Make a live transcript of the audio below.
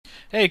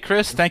Hey,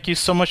 Chris, thank you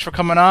so much for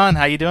coming on.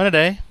 How you doing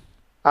today?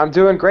 I'm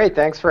doing great.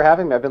 Thanks for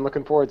having me. I've been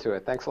looking forward to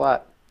it. Thanks a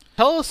lot.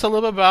 Tell us a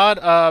little bit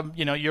about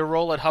your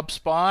role at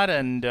HubSpot,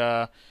 and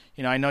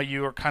I know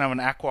you were kind of an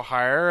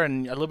acqui-hire,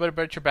 and a little bit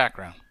about your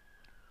background.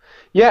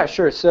 Yeah,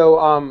 sure.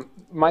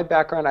 My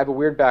background, I have a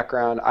weird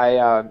background.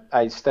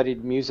 I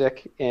studied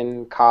music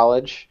in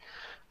college,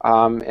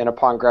 and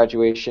upon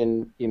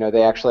graduation,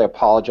 they actually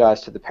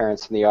apologized to the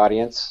parents in the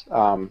audience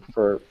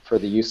for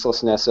the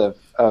uselessness of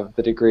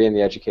the degree and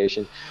the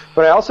education.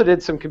 But I also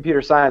did some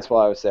computer science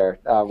while I was there,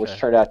 which Okay.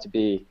 turned out to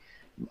be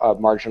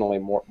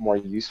marginally more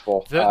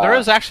useful. There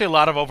is actually a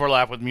lot of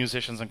overlap with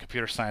musicians and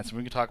computer science, and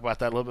we can talk about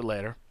that a little bit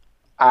later.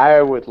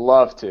 I would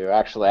love to,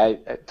 actually.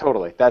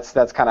 Totally. That's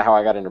kind of how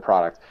I got into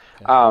product.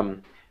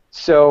 Okay.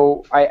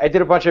 I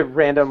did a bunch of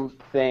random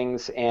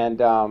things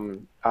and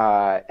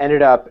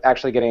ended up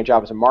actually getting a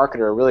job as a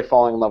marketer, really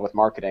falling in love with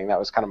marketing. That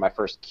was kind of my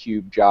first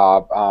cube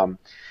job,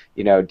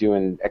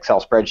 doing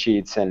Excel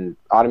spreadsheets and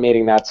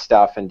automating that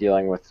stuff and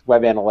dealing with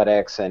web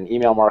analytics and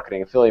email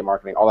marketing, affiliate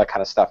marketing, all that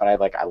kind of stuff. And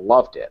I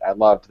loved it. I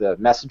loved the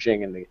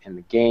messaging and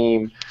the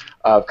game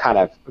of kind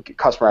of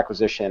customer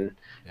acquisition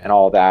and Yeah.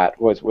 all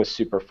that was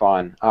super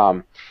fun.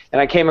 And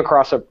I came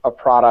across a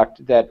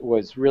product that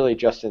was really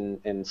just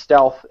in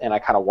stealth, and I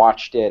kind of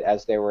watched it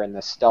as they were in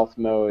the stealth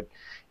mode,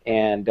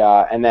 and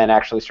then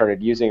actually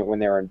started using it when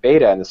they were in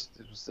beta. And this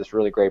was this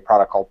really great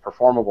product called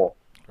Performable.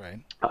 Right.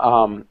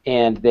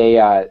 And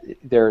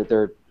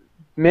their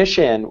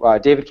mission,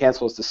 David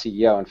Cancel is the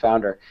CEO and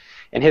founder,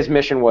 and his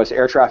mission was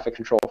air traffic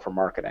control for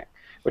marketing,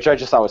 which I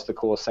just thought was the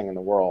coolest thing in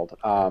the world.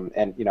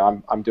 And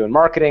I'm doing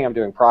marketing, I'm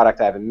doing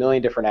product, I have a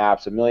million different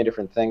apps, a million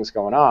different things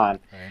going on,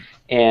 Right.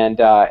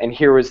 and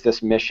here was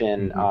this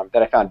mission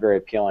that I found very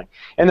appealing.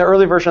 And the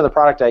early version of the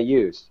product I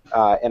used,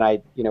 and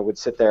I would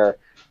sit there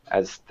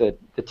as the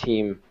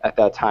team at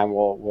that time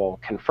will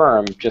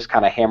confirm, just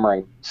kind of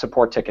hammering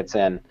support tickets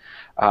in.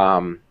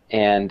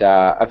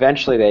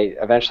 Eventually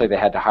they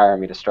had to hire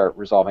me to start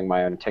resolving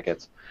my own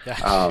tickets. Yeah.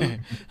 Um,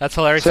 That's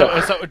hilarious. so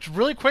So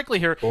really quickly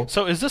here. Cool.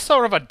 So is this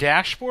sort of a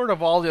dashboard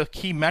of all the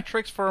key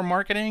metrics for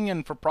marketing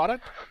and for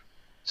product?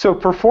 so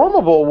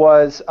Performable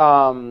was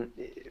the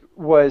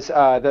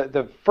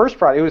first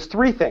product. It was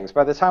three things.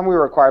 By the time we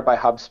were acquired by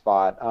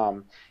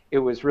HubSpot, it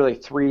was really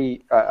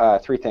three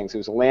things. It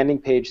was a landing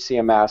page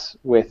CMS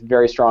with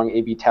very strong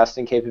A/B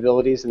testing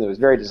capabilities, and it was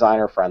very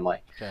designer friendly.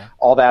 Okay.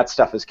 All that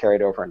stuff is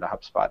carried over into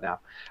HubSpot now.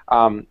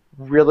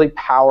 Really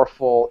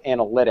powerful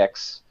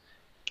analytics,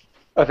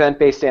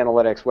 event-based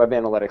analytics, web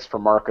analytics for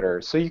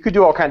marketers. So you could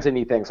do all kinds of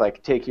neat things,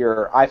 like take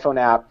your iPhone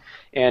app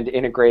and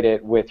integrate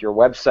it with your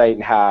website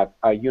and have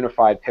a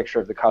unified picture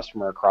of the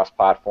customer across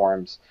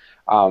platforms,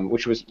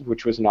 which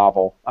was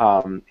novel,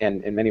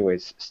 and in many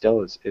ways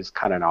still is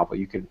kind of novel.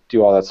 You can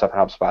do all that stuff in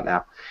HubSpot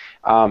now.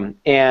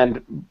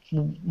 And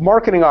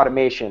marketing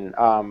automation,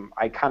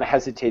 I kind of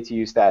hesitate to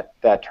use that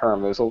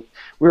term.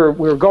 We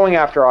were going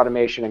after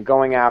automation and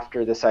going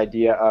after this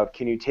idea of,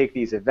 can you take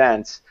these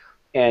events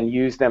and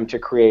use them to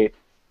create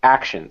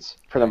actions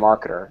for the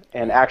marketer,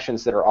 and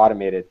actions that are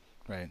automated.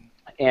 Right.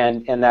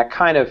 And that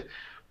kind of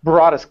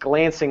brought us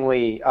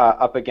glancingly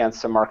up against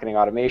some marketing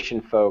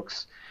automation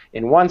folks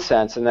in one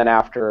sense, and then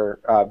after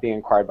being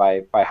acquired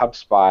by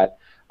HubSpot,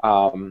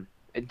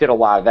 it did a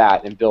lot of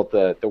that and built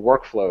the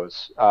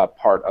workflows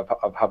part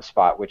of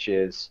HubSpot, which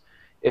is,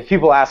 if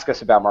people ask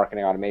us about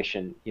marketing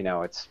automation,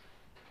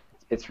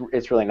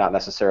 it's really not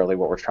necessarily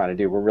what we're trying to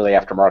do. We're really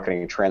after marketing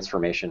and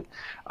transformation,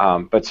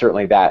 but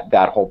certainly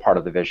that whole part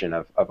of the vision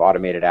of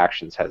automated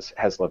actions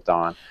has lived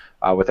on,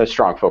 with a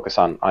strong focus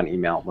on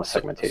email with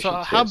segmentation So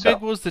too. how So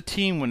big was the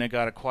team when it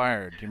got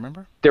acquired? Do you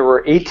remember? there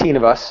were 18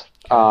 of us,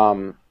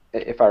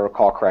 if I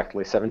recall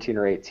correctly, 17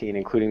 or 18,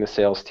 including the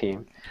sales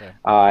team. Okay.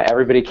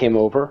 Everybody came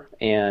over,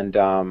 and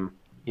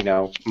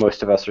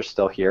most of us are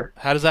still here.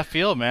 How does that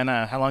feel, man?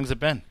 How long has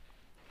it been?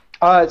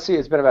 Let's see,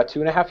 it's been about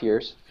 2.5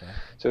 years. Okay.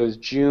 So it was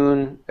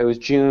June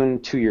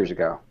 2 years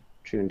ago,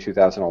 June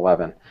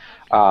 2011,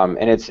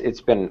 and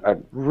it's been a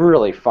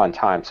really fun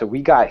time. So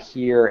we got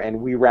here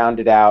and we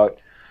rounded out,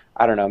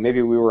 I don't know,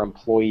 maybe we were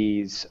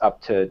employees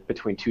up to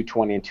between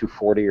 220 and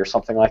 240 or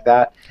something like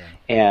that, Okay.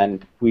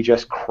 and we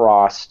just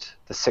crossed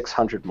the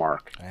 600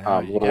 mark I know,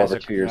 a you little guys over are.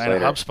 2 years I know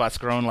later. HubSpot's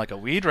growing like a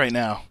weed right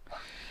now.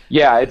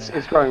 Yeah, it's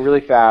growing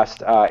really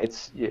fast.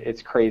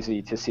 It's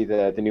crazy to see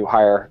the new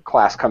hire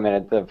class come in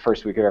at the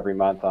first week of every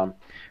month.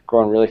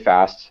 Growing really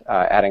fast,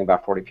 adding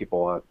about 40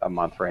 people a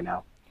month right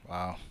now.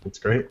 Wow. That's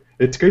great.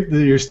 It's great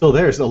that you're still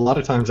there. So a lot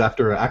of times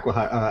after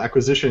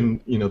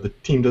acquisition, the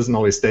team doesn't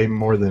always stay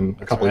more than a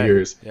That's couple of right.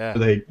 years. Yeah.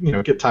 They,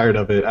 get tired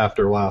of it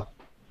after a while.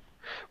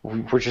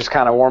 We're just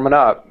kind of warming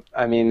up.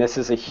 I mean, this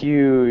is a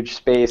huge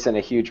space and a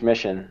huge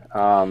mission.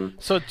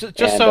 So just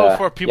and, so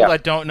for people yeah.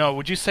 that don't know,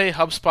 would you say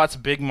HubSpot's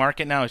big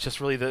market now is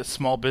just really the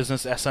small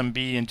business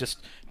SMB and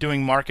just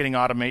doing marketing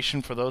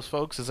automation for those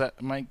folks?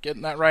 Am I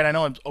getting that right? I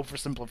know I'm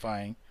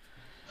oversimplifying.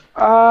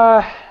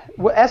 Well,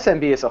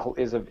 SMB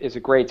is a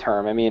great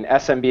term. I mean,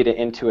 SMB to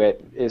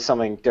Intuit is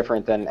something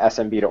different than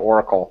SMB to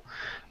Oracle.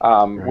 We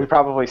Right.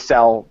 probably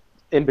sell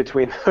in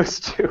between those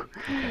two,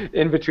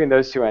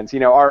 ends.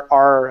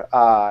 Our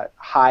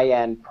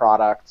high-end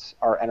product,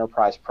 our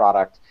enterprise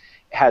product,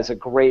 has a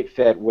great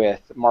fit with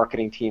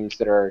marketing teams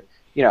that are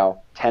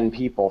 10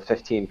 people,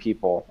 15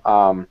 people.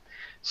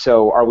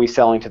 So are we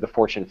selling to the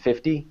Fortune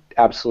 50?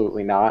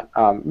 Absolutely not.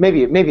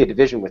 Maybe a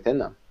division within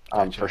them,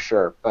 Gotcha. for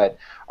sure. But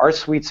our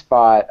sweet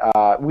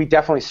spot, we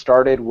definitely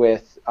started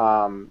with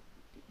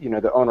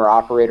the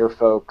owner-operator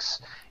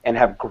folks and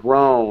have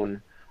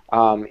grown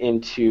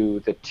into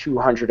the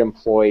 200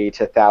 employee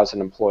to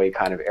 1,000 employee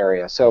kind of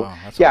area. So Wow,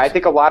 that's I awesome.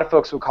 think a lot of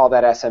folks would call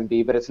that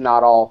SMB, but it's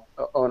not all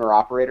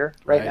owner-operator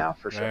right now,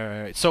 for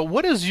sure. Right. So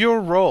what is your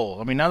role?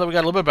 I mean, now that we got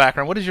a little bit of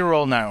background, what is your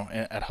role now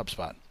at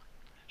HubSpot?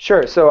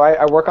 Sure. So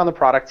I work on the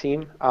product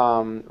team.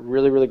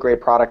 Really, really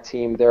great product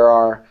team. There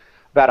are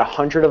about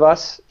 100 of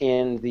us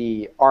in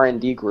the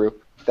R&D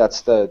group.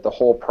 That's the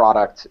whole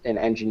product and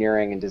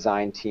engineering and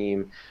design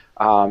team,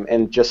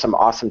 and just some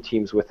awesome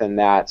teams within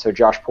that. So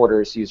Josh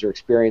Porter's user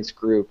experience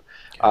group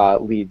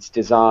leads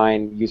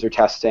design, user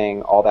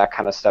testing, all that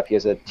kind of stuff. He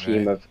has a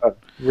team of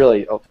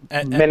really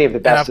many of the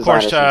best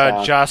designers. And of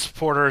course, Josh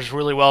Porter is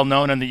really well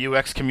known in the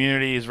UX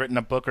community. He's written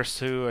a book or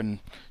two, and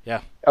yeah.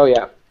 Oh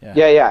yeah.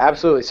 Yeah,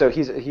 absolutely. So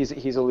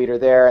he's a leader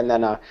there, and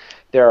then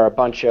there are a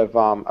bunch of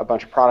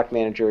product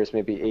managers,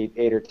 maybe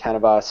eight or 10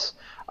 of us,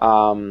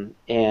 and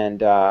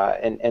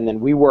then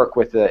we work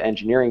with the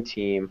engineering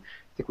team.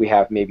 I think we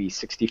have maybe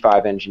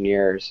 65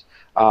 engineers.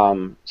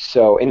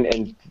 So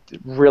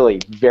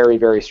really very,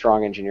 very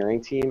strong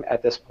engineering team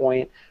at this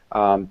point.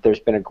 There's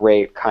been a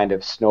great kind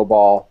of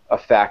snowball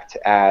effect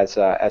as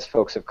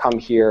folks have come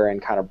here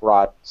and kind of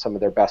brought some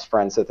of their best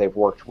friends that they've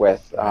worked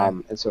with,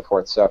 and so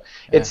forth. So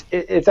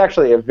it's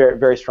actually a very,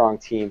 very strong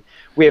team.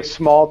 We have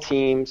small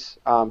teams,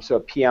 so a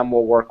PM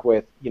will work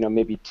with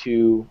maybe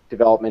 2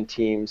 development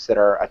teams that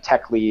are a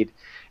tech lead,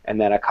 and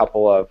then a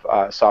couple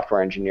of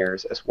software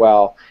engineers as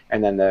well,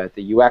 and then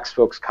the UX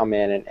folks come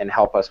in and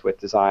help us with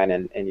design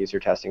and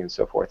user testing and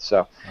so forth.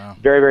 So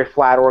very, very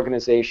flat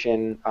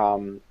organization.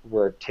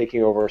 We're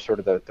taking over sort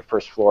of the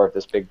first floor of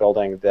this big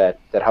building that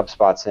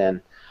HubSpot's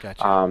in.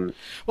 Gotcha.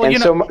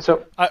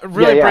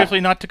 Really briefly,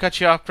 not to cut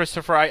you off,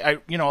 Christopher, a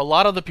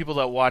lot of the people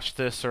that watch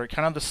this are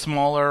kind of the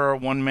smaller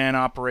one-man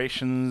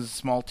operations,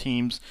 small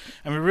teams,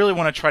 and we really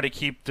want to try to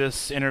keep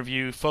this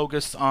interview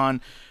focused on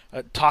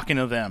talking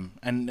to them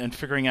and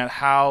figuring out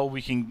how we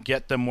can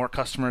get them more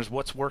customers,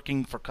 what's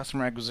working for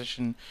customer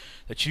acquisition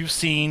that you've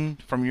seen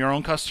from your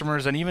own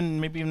customers, and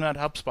maybe even at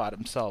HubSpot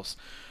themselves.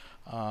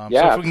 So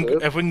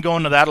if we can go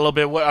into that a little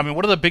bit,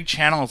 what are the big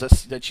channels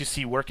that you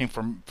see working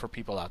for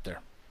people out there?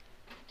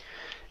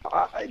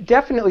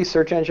 Definitely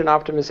search engine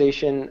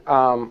optimization.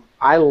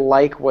 I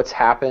like what's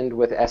happened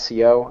with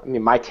SEO. I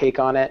mean, my take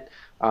on it,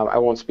 I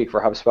won't speak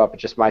for HubSpot, but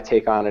just my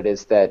take on it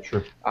is that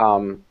Sure.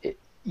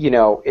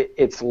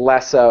 It's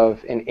less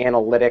of an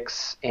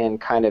analytics and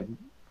kind of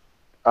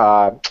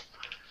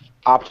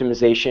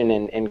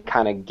optimization and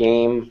kind of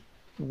game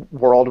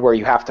world where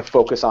you have to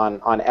focus on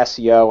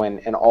SEO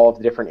and all of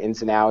the different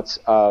ins and outs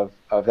of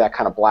that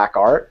kind of black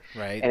art.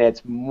 Right. And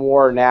it's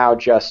more now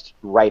just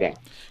writing.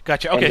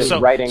 Gotcha. Okay, so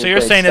you're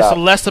great saying stuff. it's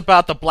less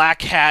about the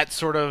black hat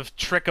sort of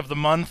trick of the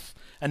month,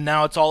 and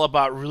now it's all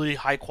about really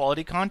high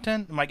quality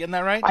content. Am I getting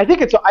that right? I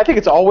think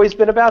it's always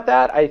been about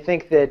that. I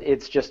think that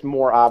it's just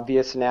more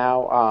obvious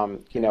now.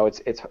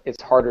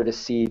 It's harder to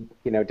see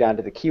down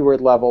to the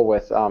keyword level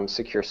with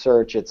secure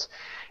search.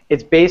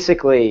 It's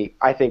basically,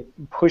 I think,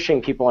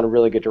 pushing people in a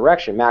really good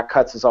direction. Matt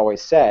Cutts has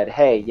always said,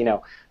 hey,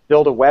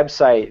 build a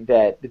website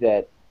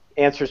that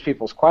answers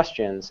people's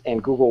questions,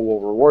 and Google will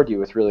reward you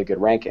with really good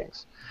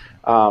rankings.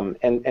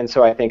 And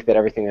so I think that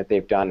everything that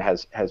they've done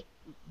has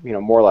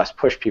more or less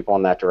pushed people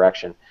in that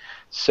direction.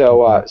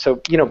 So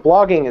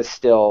blogging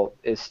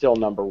is still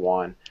number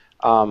one.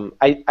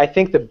 I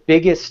think the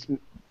biggest,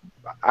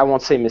 I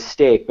won't say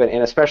mistake, but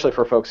and especially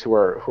for folks who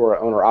are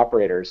owner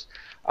operators,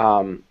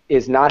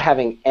 is not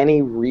having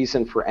any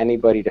reason for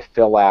anybody to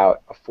fill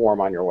out a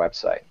form on your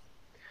website.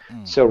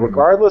 So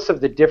regardless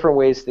of the different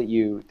ways that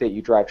you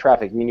drive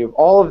traffic, I mean, you have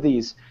all of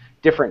these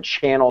different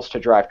channels to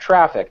drive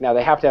traffic. Now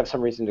they have to have some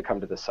reason to come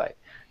to the site.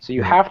 So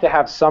you have to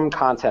have some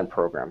content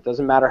program. It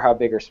doesn't matter how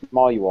big or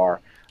small you are.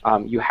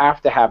 You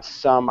have to have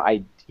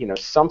something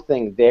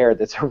there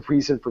that's a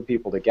reason for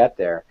people to get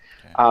there.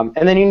 Okay.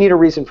 And then you need a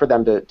reason for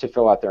them to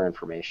fill out their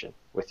information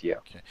with you.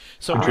 Okay.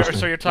 So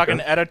you're talking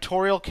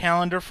editorial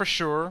calendar for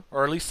sure,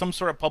 or at least some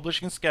sort of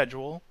publishing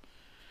schedule,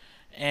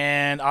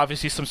 and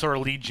obviously some sort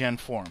of lead gen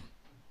form.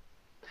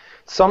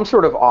 Some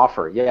sort of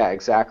offer, yeah,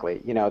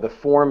 exactly. The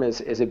form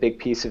is a big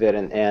piece of it,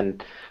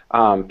 and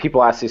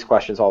people ask these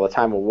questions all the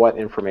time. Well, what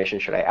information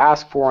should I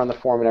ask for on the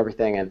form and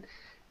everything?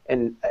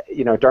 And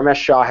Dharmesh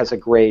Shah has a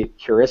great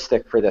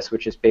heuristic for this,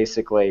 which is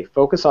basically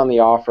focus on the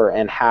offer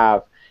and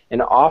have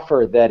an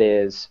offer that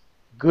is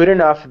good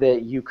enough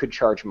that you could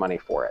charge money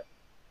for it.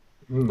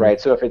 Right?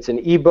 So if it's an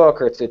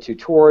ebook or it's a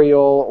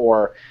tutorial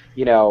or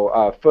a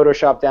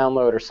Photoshop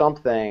download or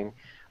something,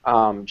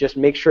 just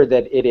make sure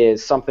that it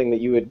is something that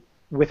you would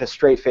with a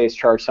straight face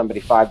charge somebody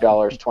 $5,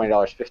 $20,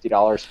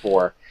 $50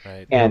 for,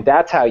 right. And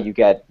that's how you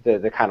get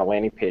the kind of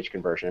landing page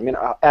conversion. I mean,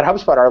 at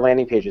HubSpot, our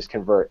landing pages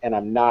convert, and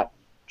I'm not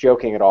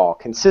joking at all,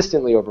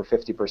 consistently over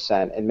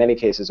 50%, in many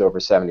cases over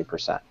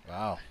 70%.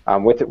 Wow.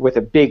 With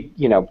a big,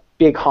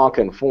 big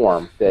honkin'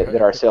 form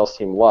that our sales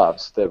team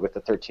loves, with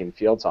the 13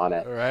 fields on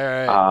it.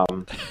 Right.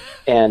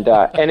 And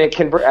it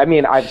can. I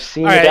mean, I've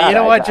seen. All right, that. you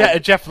know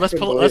what, Jeff? Let's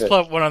pull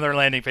up one of their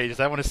landing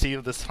pages. I want to see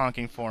this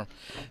honking form.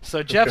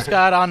 So Jeff's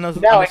got on the.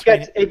 No,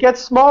 it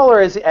gets smaller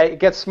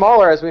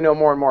as we know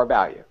more and more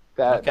about you.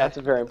 That's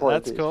a very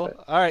important. That's cool.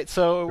 All right,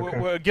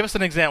 so give us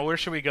an example. Where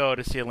should we go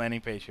to see a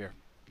landing page here?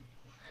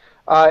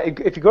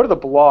 If you go to the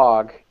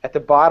blog, at the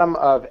bottom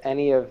of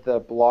any of the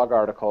blog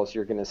articles,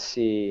 you're going to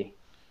see.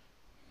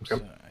 So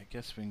I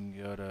guess we can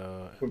go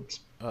to. Oops.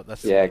 Oh,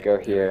 that's. Yeah, go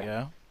here. There we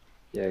go.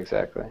 Yeah,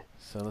 exactly.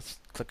 So let's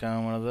click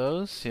on one of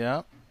those.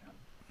 Yeah.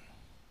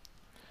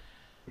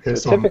 Okay,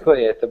 so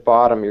typically at the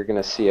bottom, you're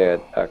going to see a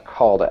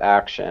call to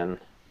action.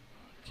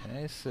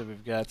 Okay, so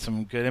we've got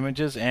some good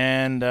images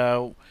and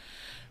like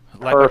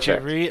Perfect. what you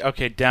read.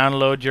 Okay,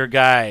 download your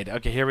guide.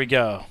 Okay, here we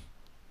go.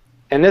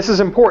 And this is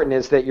important,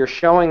 is that you're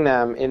showing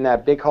them in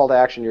that big call to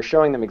action, you're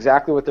showing them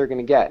exactly what they're going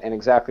to get and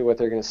exactly what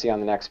they're going to see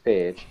on the next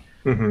page.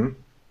 Mm-hmm.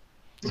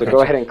 So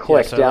go ahead and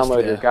click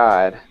download your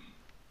guide.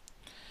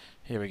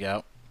 Here we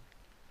go.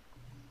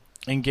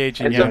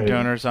 Engaging young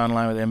donors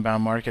online with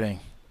inbound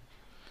marketing.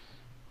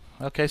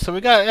 Okay, so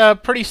we got a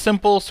pretty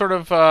simple sort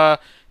of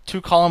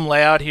two-column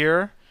layout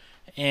here.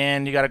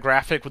 And you got a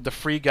graphic with the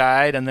free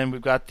guide, and then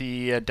we've got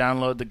the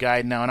download the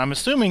guide now. And I'm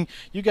assuming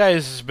you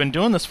guys have been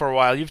doing this for a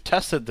while. You've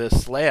tested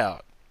this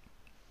layout.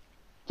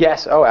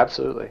 Yes. Oh,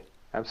 absolutely.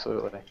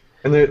 Absolutely.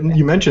 And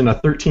you mentioned a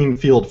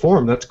 13-field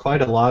form. That's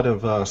quite a lot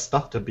of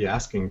stuff to be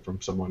asking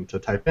from someone to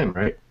type in,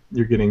 right?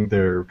 You're getting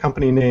their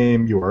company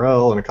name,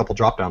 URL, and a couple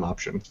drop-down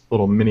options,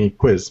 little mini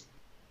quiz.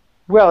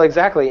 Well,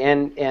 exactly.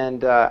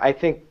 And I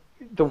think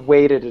the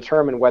way to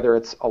determine whether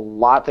it's a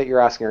lot that you're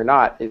asking or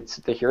not, it's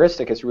the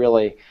heuristic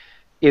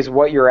is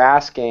what you're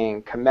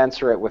asking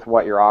commensurate with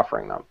what you're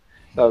offering them.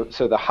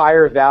 So the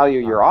higher value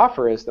your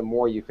offer is, the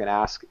more you can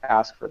ask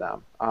for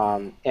them.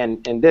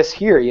 And this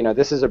here,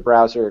 this is a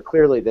browser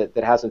clearly that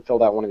hasn't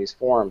filled out one of these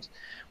forms.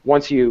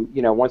 Once you've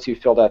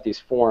filled out these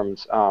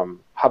forms,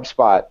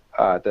 HubSpot,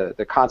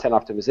 the content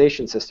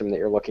optimization system that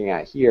you're looking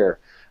at here,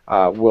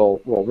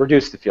 will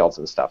reduce the fields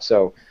and stuff.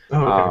 So.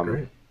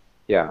 Great.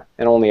 Yeah,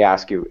 and only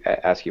ask you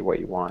what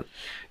you want.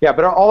 Yeah,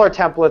 but all our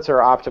templates are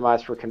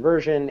optimized for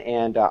conversion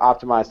and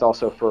optimized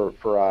also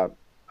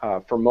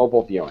for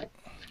mobile viewing,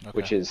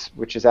 which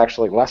is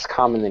actually less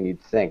common than you'd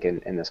think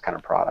in this kind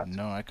of product.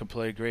 No, I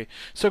completely agree.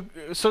 So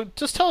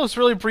just tell us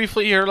really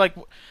briefly here, like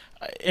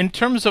in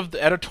terms of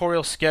the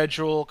editorial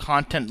schedule,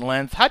 content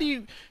length. How do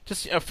you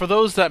for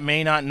those that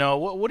may not know,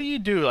 what do you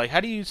do? Like, how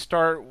do you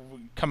start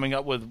coming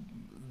up with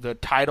the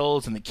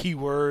titles and the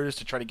keywords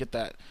to try to get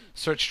that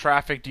search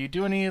traffic? Do you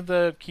do any of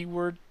the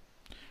keyword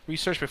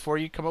research before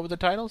you come up with the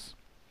titles?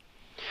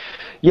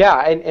 Yeah,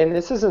 and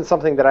this isn't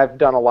something that I've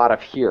done a lot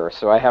of here,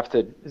 so I have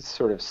to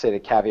sort of say the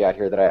caveat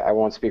here that I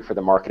won't speak for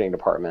the marketing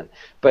department.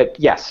 But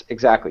yes,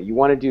 exactly. You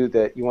want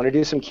to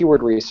do some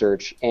keyword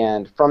research,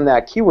 and from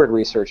that keyword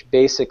research,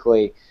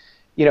 basically,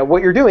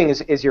 what you're doing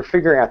is you're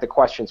figuring out the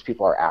questions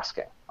people are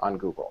asking on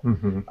Google.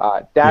 Mm-hmm.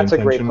 That's a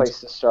great place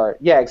to start.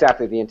 Yeah,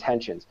 exactly, the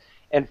intentions.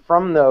 And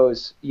from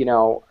those,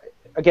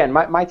 again,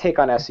 my take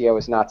on SEO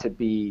is not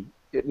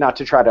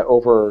to try to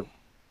over,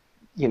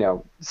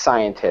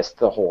 scientist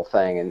the whole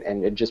thing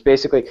and just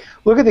basically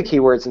look at the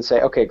keywords and say,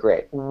 okay,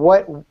 great,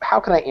 how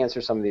can I answer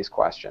some of these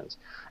questions?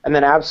 And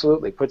then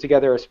absolutely put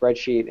together a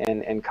spreadsheet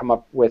and come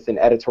up with an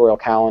editorial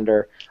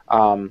calendar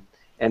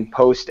and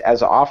post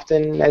as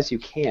often as you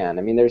can.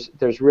 I mean,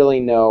 there's really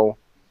no.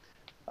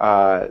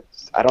 I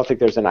don't think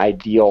there's an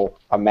ideal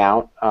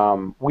amount.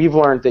 We've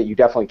learned that you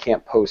definitely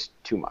can't post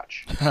too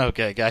much.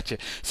 Okay, gotcha.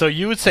 So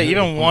you would say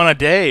even one a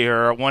day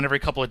or one every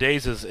couple of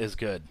days is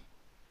good?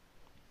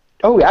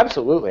 Oh,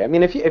 absolutely. I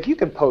mean, if you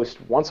could post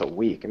once a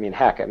week, I mean,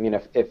 heck, I mean,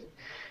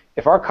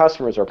 if our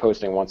customers are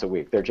posting once a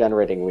week, they're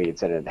generating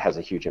leads, and it has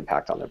a huge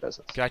impact on their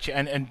business. Gotcha.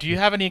 And do you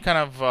have any kind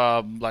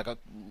of like a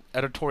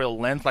editorial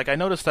length? Like I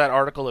noticed that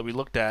article that we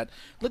looked at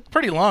looked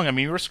pretty long. I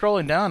mean, we were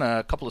scrolling down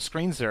a couple of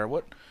screens there.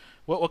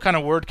 What kind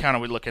of word count are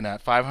we looking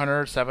at?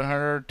 500,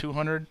 700,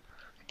 200?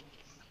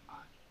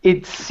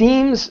 It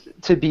seems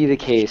to be the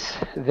case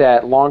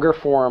that longer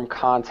form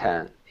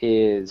content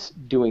is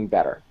doing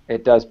better.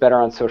 It does better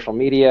on social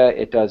media.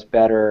 It does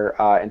better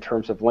in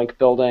terms of link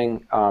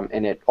building,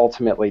 and it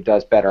ultimately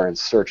does better in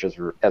search as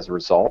a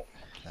result.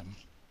 Okay.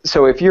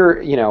 So if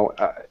you're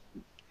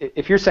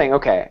saying,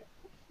 okay,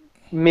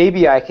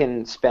 maybe I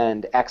can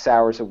spend X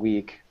hours a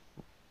week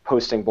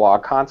posting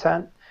blog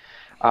content.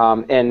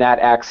 And that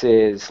X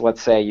is,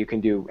 let's say, you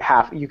can do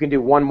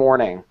one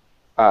morning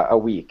a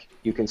week.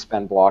 You can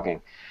spend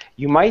blogging.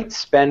 You might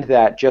spend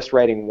that just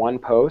writing one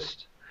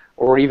post,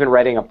 or even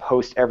writing a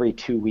post every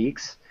 2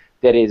 weeks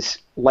that is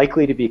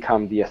likely to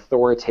become the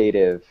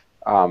authoritative,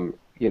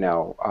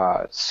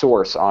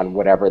 source on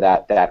whatever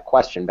that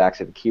question, back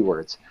to the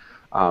keywords.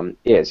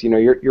 is.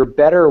 You're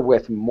better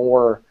with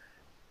more,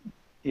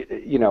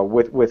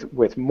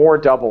 with more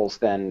doubles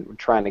than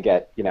trying to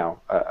get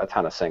a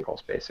ton of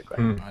singles, basically.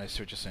 I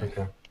see what you're saying.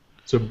 Okay.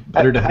 So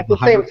better to have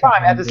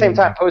at the same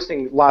time,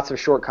 posting lots of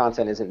short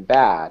content isn't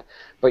bad,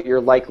 but you're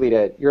likely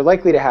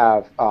to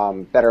have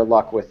better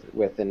luck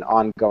with an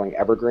ongoing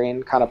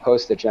evergreen kind of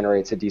post that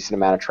generates a decent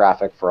amount of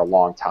traffic for a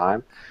long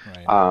time,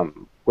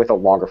 with a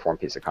longer form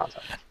piece of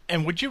content.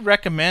 And would you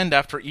recommend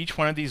after each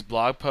one of these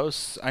blog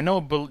posts, I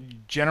know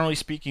generally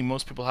speaking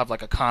most people have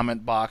like a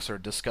comment box or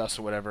discuss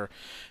or whatever,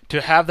 to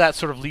have that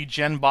sort of lead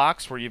gen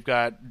box where you've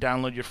got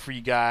download your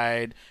free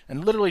guide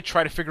and literally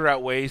try to figure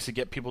out ways to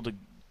get people to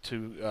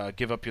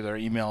give up their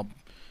email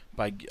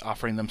by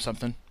offering them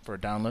something for a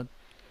download?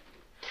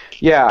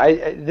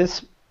 Yeah,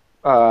 this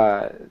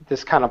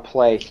kind of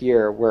play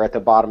here, where at the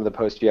bottom of the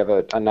post you have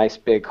a nice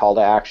big call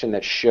to action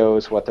that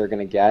shows what they're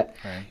going to get,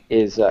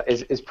 is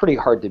pretty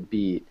hard to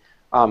beat.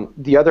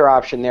 The other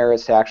option there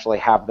is to actually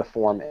have the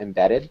form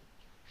embedded.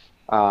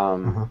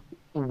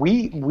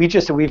 We've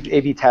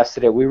A/B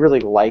tested it. We really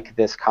like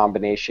this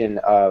combination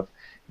of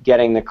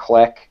getting the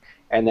click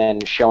and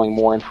then showing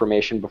more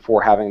information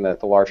before having the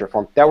larger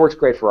form. That works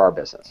great for our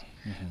business.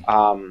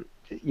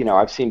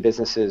 I've seen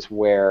businesses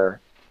where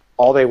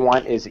all they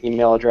want is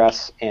email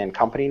address and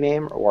company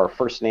name, or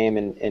first name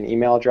and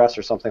email address,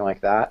 or something like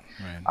that.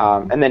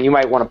 And then you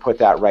might want to put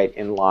that right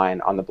in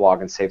line on the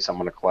blog and save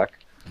someone a click.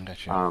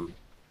 Gotcha.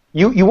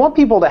 You want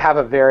people to have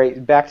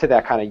back to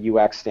that kind of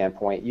UX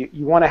standpoint,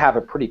 you want to have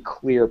a pretty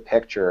clear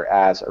picture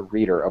as a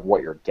reader of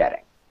what you're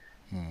getting.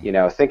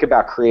 Think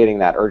about creating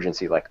that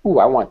urgency, like, ooh,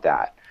 I want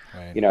that.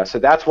 So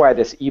that's why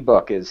this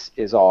ebook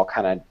is all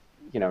kind of,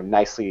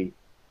 nicely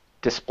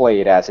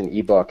displayed as an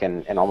ebook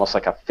and almost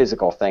like a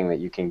physical thing that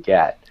you can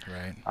get.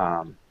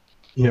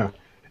 Yeah.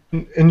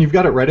 And you've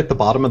got it right at the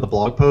bottom of the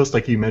blog post,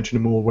 like you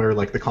mentioned, Amul, where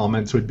like the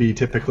comments would be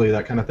typically,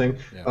 that kind of thing.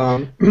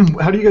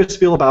 How do you guys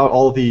feel about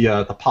all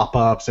the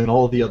pop-ups and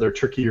all the other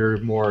trickier,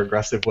 more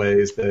aggressive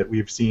ways that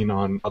we've seen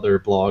on other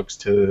blogs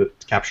to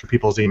capture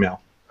people's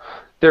email?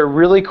 They're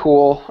really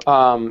cool.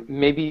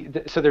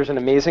 So there's an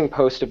amazing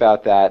post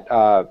about that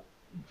a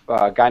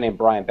guy named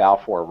Brian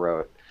Balfour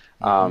wrote.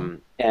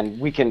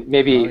 And we can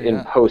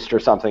in post or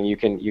something you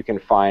can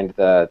find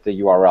the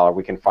URL, or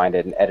we can find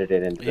it and edit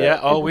it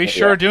into we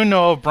sure do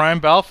know of Brian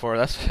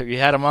Balfour. We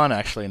had him on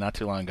actually not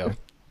too long ago.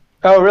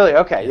 Oh really?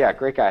 Okay, yeah,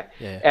 great guy.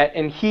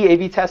 And he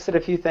A/B tested a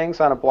few things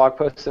on a blog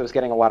post that was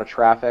getting a lot of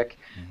traffic.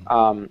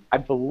 I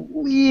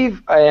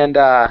believe, and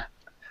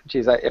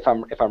if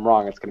I'm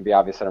wrong, it's going to be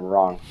obvious that I'm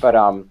wrong. But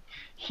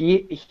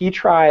he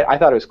tried. I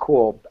thought it was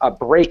cool. A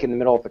break in the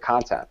middle of the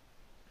content,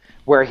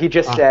 where he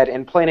just said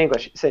in plain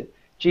English, he said,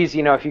 geez,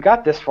 if you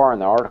got this far in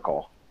the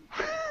article,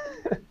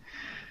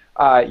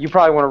 you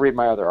probably want to read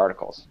my other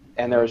articles.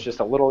 And there was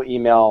just a little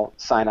email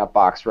sign-up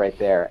box right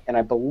there. And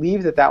I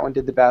believe that one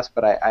did the best,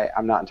 but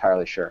I'm not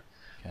entirely sure.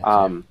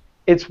 Gotcha.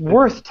 It's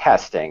worth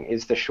testing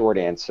is the short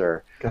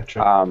answer.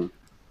 Gotcha.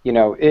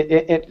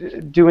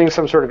 Doing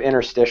some sort of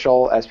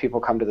interstitial as people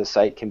come to the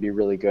site can be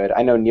really good.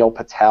 I know Neil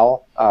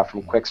Patel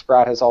from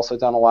QuickSprout has also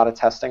done a lot of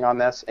testing on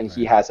this, and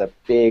he has a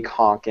big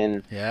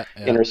honkin'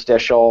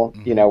 interstitial,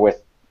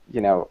 with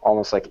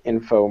almost like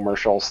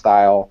infomercial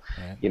style,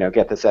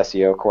 get this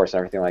SEO course and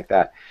everything like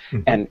that.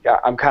 And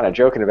I'm kind of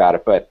joking about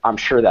it, but I'm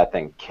sure that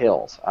thing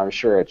kills. I'm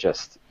sure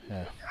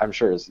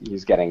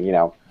he's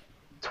getting,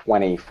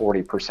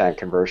 20-40%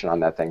 conversion on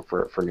that thing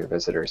for new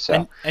visitors.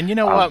 So, and you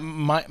know what,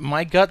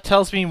 my gut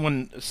tells me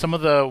when some of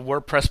the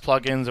WordPress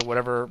plugins or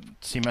whatever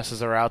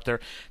CMSs are out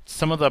there,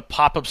 some of the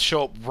pop-ups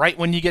show up right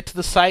when you get to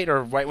the site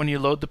or right when you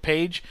load the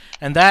page,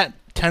 and that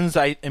tends,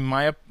 at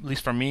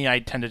least for me, I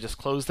tend to just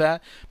close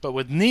that. But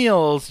with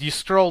Neil's, you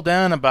scroll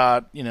down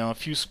about a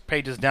few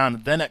pages down,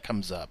 and then it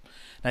comes up.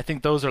 And I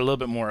think those are a little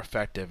bit more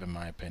effective, in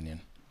my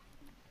opinion.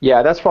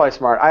 Yeah, that's probably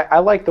smart. I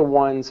like the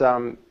ones.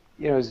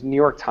 New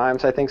York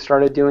Times, I think,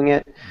 started doing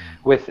it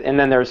and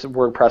then there's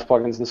WordPress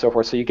plugins and so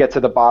forth. So you get to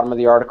the bottom of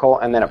the article,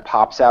 and then it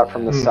pops out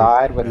from the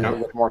side with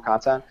more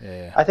content.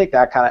 I think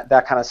that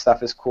kind of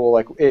stuff is cool,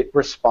 like it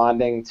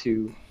responding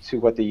to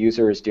what the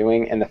user is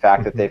doing, and the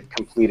fact that they've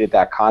completed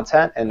that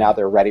content and now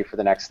they're ready for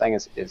the next thing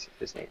is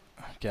neat.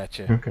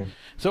 Gotcha. Okay.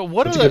 So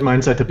that's a good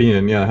mindset to be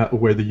in,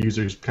 where the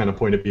user's kind of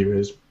point of view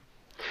is.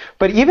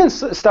 But even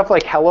stuff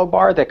like Hello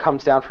Bar that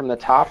comes down from the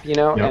top,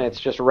 and it's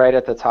just right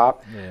at the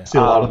top. See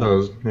a lot of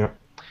those.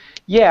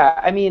 Yeah,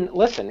 I mean,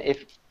 listen,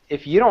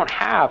 if you don't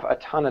have a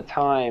ton of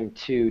time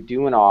to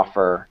do an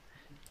offer,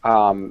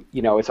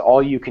 it's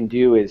all you can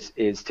do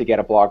is to get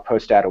a blog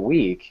post out a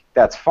week.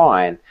 That's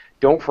fine.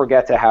 Don't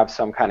forget to have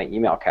some kind of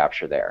email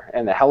capture there,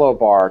 and the Hello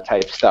Bar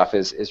type stuff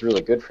is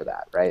really good for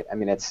that, right? I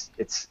mean, it's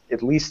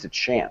at least a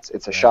chance.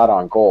 It's a shot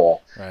on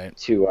goal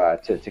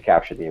to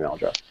capture the email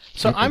address.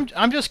 So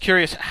I'm just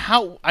curious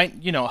how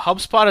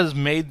HubSpot has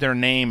made their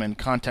name in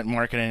content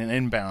marketing and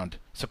inbound.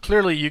 So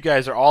clearly you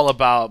guys are all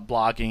about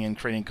blogging and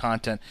creating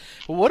content.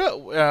 How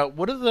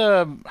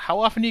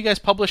often do you guys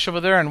publish over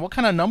there, and what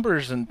kind of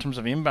numbers in terms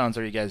of inbounds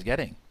are you guys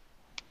getting?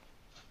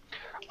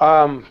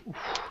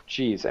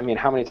 geez, I mean,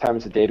 how many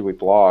times a day do we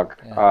blog?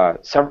 Yeah.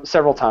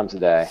 Several times a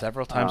day.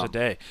 Several times a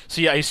day.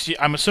 So yeah,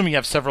 I'm assuming you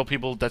have several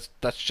people that's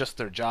just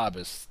their job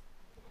is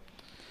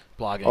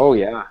blogging.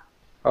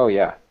 Oh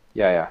yeah.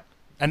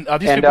 And are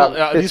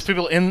these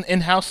people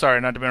in-house? Sorry,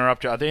 not to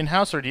interrupt you. Are they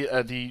in-house, or do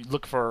you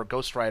look for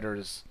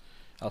ghostwriters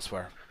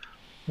elsewhere?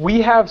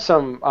 We have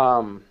some,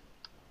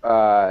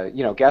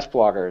 guest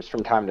bloggers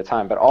from time to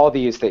time, but all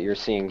these that you're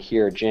seeing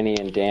here, Ginny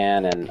and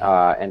Dan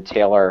and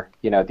Taylor,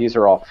 these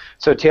are all.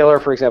 So Taylor,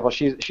 for example,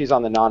 she's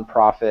on the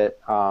nonprofit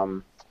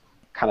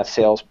kind of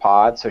sales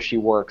pod, so she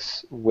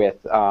works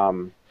with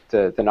the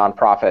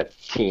nonprofit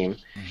team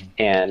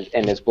and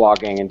is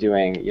blogging and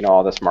doing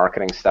all this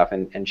marketing stuff,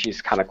 and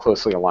she's kind of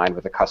closely aligned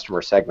with the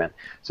customer segment.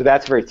 So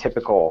that's very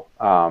typical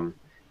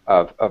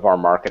of our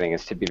marketing,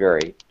 is to be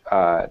very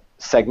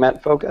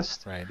segment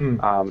focused, right.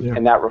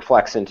 And that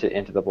reflects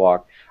into the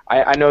blog.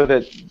 I know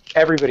that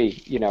everybody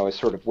is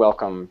sort of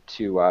welcome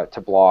to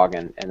blog,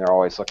 and they're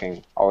always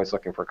looking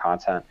for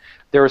content.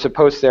 There was a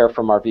post there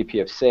from our VP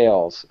of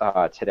Sales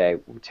today.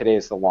 Today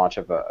is the launch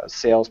of a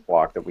sales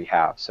blog that we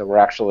have, so we're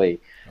actually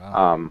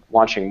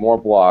launching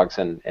more blogs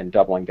and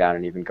doubling down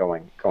and even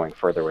going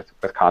further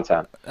with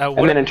content.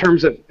 And then in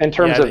terms of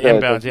the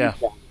inbound,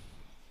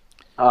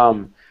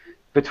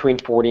 between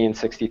 40 and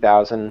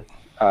 60,000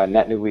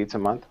 net new leads a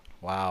month.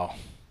 Wow.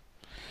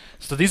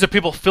 So these are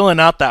people filling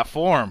out that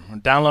form, or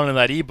downloading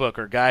that ebook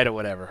or guide or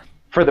whatever.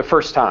 For the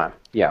first time,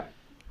 yeah.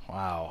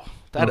 Wow.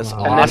 That is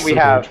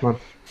awesome.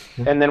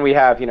 And then we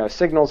have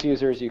Signals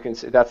users. You can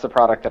see that's the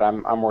product that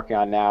I'm working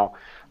on now.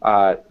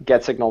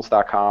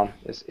 GetSignals.com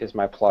is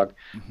my plug.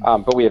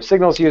 But we have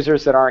Signals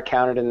users that aren't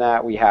counted in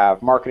that. We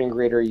have Marketing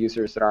Grader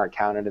users that aren't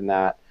counted in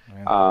that.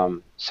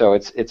 So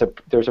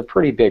there's a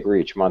pretty big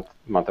reach month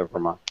over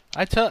month.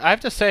 I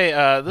have to say,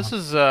 this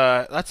is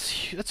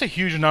that's a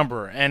huge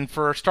number, and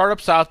for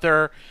startups out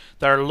there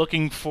that are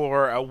looking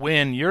for a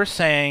win, you're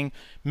saying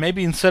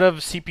maybe instead of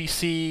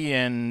CPC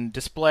and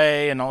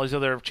display and all these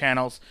other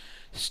channels,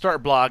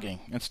 start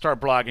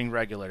blogging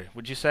regularly.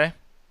 Would you say?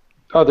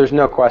 Oh, there's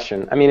no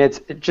question. I mean,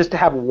 it's just to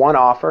have one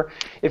offer.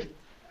 If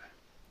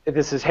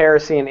this is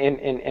heresy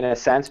in a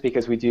sense,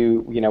 because we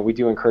do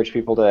encourage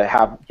people to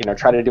have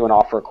try to do an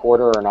offer a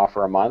quarter or an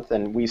offer a month,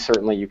 and we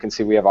certainly, you can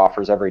see we have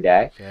offers every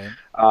day. Okay.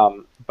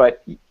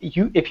 But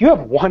if you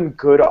have one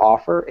good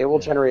offer, it will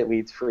generate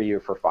leads for you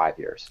for 5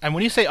 years. And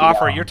when you say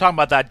offer, you're talking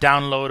about that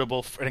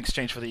downloadable in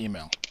exchange for the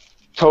email.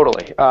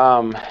 Totally.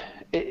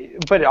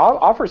 But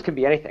offers can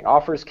be anything.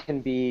 Offers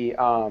can be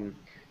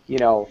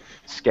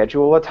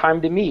schedule a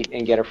time to meet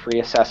and get a free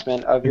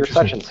assessment of your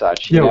such and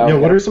such.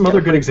 What are some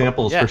other good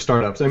examples for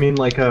startups? I mean,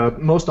 like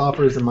most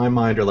offers in my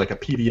mind are like a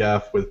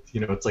PDF with,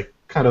 it's like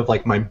kind of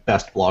like my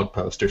best blog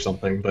post or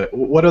something. But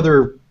what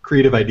other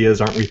creative ideas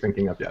aren't we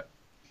thinking of yet?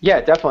 Yeah,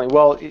 definitely.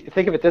 Well,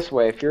 think of it this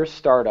way. If you're a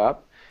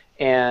startup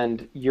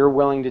and you're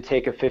willing to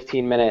take a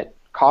 15-minute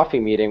coffee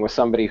meeting with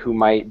somebody who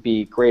might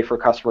be great for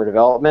customer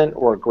development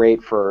or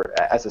great for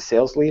as a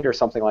sales lead or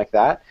something like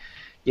that,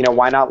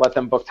 why not let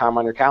them book time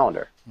on your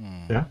calendar?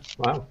 Yeah.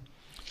 Wow.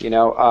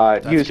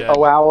 Use good.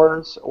 O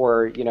hours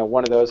or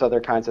one of those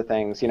other kinds of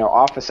things.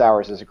 Office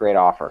hours is a great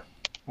offer.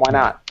 Why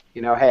not?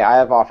 Hey, I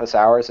have office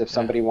hours. If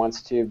somebody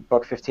wants to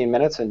book 15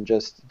 minutes and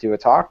just do a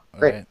talk,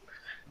 great.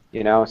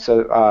 Right.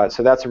 So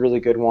that's a really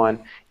good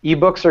one.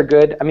 Ebooks are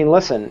good. I mean,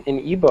 listen, an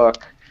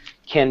ebook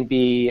can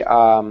be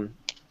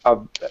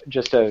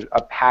just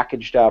a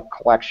packaged up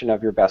collection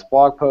of your best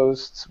blog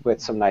posts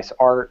with some nice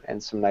art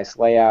and some nice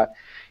layout.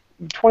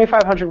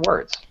 2,500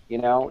 words,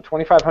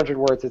 2,500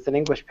 words, it's an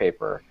English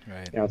paper.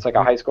 Right. It's like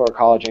a high school or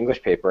college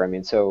English paper. I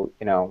mean, so,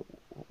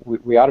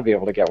 we ought to be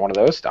able to get one of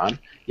those done,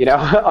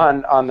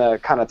 on the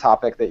kind of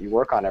topic that you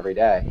work on every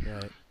day.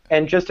 Right.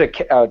 And just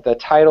the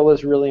title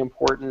is really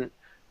important,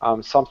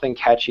 something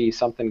catchy,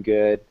 something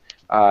good.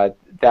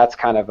 That's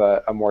kind of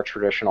a more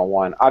traditional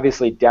one.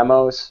 Obviously,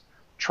 demos,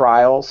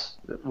 trials,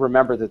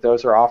 remember that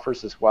those are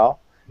offers as well.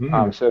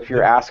 So if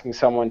you're asking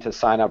someone to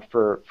sign up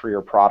for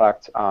your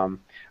product,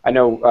 I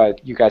know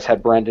you guys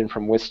had Brendan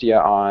from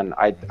Wistia on.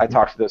 I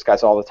talk to those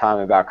guys all the time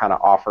about kind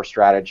of offer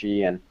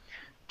strategy and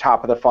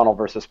top of the funnel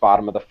versus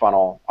bottom of the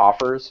funnel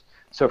offers.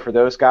 So for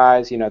those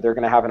guys, they're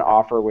going to have an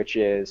offer which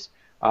is,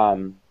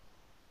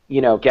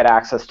 get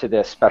access to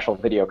this special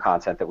video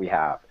content that we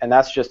have. And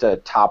that's just a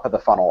top of the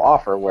funnel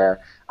offer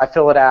where I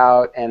fill it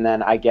out and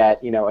then I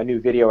get, a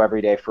new video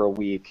every day for a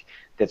week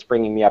that's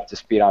bringing me up to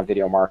speed on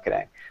video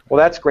marketing. Well,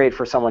 that's great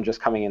for someone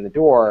just coming in the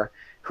door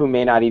who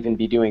may not even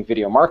be doing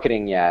video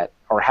marketing yet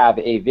or have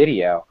a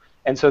video.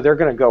 And so they're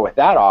going to go with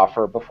that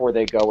offer before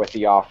they go with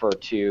the offer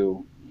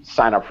to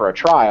sign up for a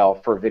trial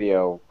for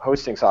video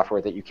hosting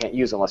software that you can't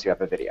use unless you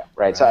have a video,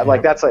 right? So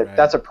that's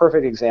a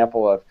perfect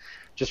example of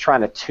just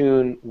trying to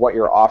tune what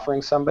you're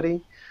offering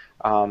somebody.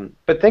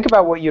 But think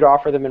about what you'd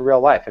offer them in real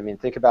life. I mean,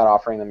 think about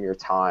offering them your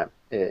time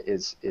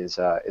is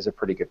a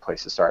pretty good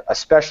place to start,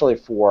 especially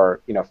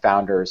for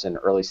founders and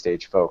early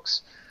stage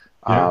folks.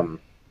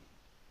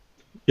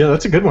 Yeah,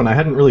 that's a good one. I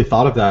hadn't really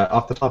thought of that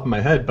off the top of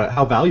my head, but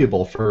how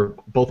valuable for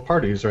both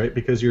parties, right?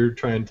 Because you're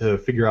trying to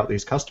figure out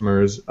these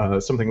customers,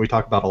 something we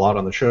talk about a lot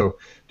on the show,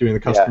 doing the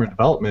customer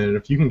development. And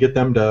if you can get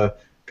them to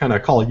kind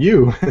of call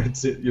you,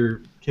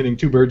 you're hitting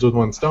two birds with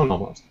one stone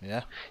almost.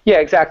 Yeah. Yeah,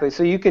 exactly.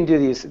 So you can do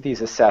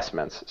these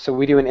assessments. So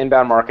we do an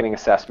inbound marketing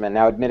assessment.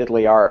 Now,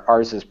 admittedly,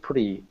 ours is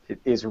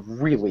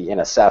really an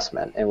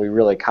assessment, and we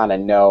really kind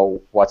of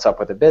know what's up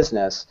with the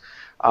business.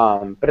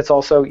 But it's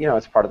also,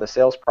 it's part of the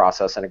sales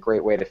process and a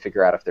great way to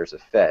figure out if there's a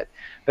fit.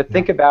 But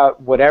think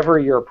about whatever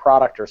your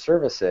product or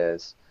service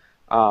is,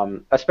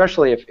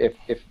 especially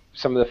if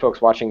some of the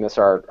folks watching this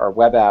are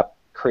web app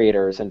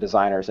creators and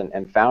designers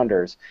and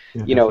founders.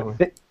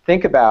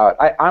 Think about,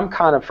 I'm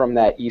kind of from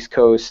that East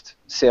Coast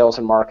sales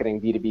and marketing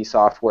B2B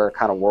software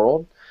kind of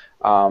world,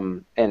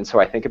 and so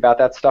I think about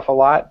that stuff a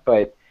lot.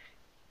 But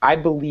I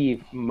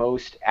believe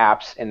most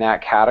apps in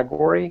that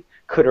category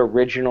could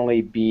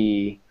originally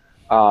be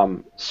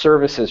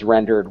services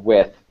rendered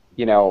with,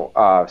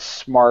 a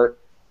smart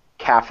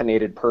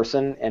caffeinated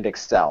person and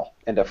Excel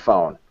and a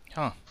phone.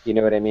 Huh. You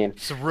know what I mean?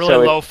 It's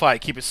really lo-fi.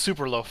 Keep it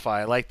super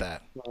lo-fi. I like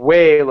that.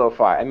 Way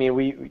lo-fi. I mean,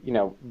 we,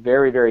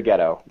 very, very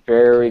ghetto.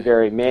 Very,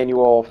 very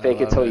manual.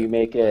 Fake it till you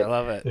make it. I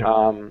love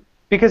it.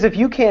 Because if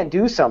you can't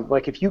do something,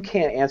 like if you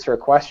can't answer a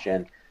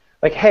question,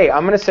 like, hey,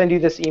 I'm going to send you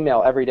this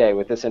email every day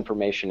with this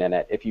information in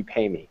it if you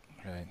pay me.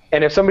 Right.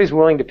 And if somebody's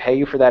willing to pay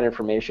you for that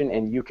information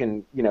and you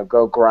can,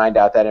 go grind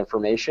out that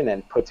information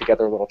and put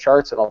together little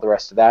charts and all the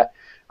rest of that,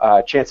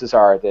 chances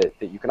are that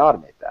you can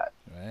automate that.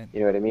 Right.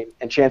 You know what I mean?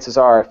 And chances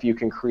are if you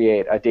can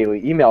create a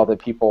daily email that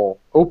people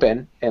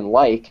open and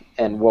like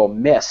and will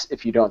miss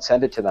if you don't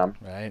send it to them,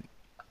 right,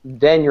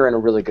 then you're in a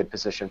really good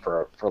position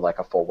for like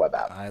a full web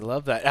app. I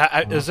love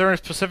that. Is there a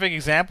specific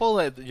example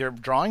that you're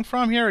drawing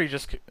from here, or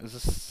is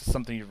this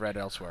something you've read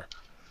elsewhere?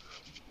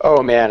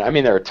 Oh, man. I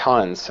mean, there are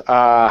tons.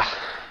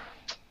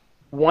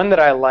 One that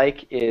I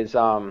like is,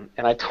 and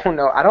I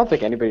don't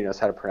think anybody knows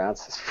how to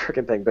pronounce this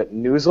freaking thing, but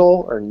Newsly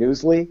or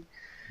Newsly.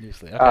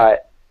 Newsly, okay.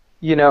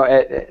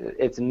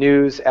 It's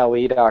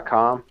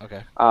newsle.com.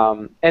 Okay.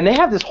 And they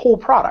have this whole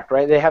product,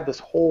 right? They have this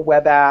whole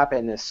web app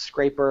and this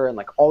scraper and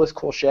like all this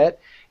cool shit.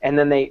 And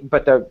then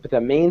but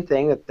the main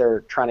thing that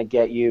they're trying to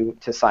get you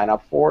to sign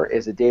up for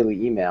is a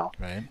daily email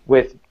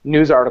with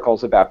news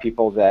articles about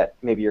people that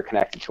maybe you're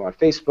connected to on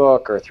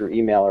Facebook or through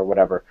email or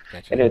whatever.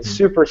 Gotcha. And it's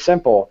super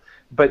simple.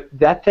 But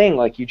that thing,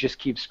 like, you just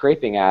keep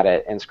scraping at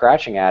it and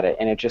scratching at it,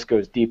 and it just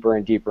goes deeper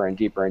and deeper and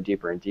deeper and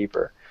deeper and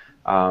deeper.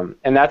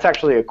 And that's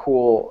actually a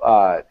cool,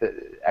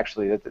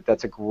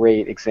 that's a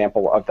great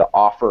example of the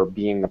offer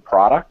being the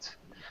product.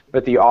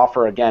 But the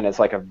offer, again, is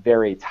like a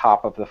very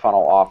top of the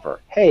funnel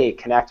offer. Hey,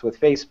 connect with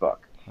Facebook.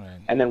 Right.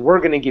 And then we're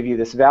going to give you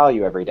this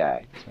value every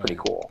day. It's pretty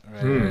cool.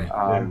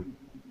 Right.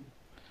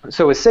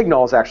 So with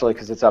Signals, actually,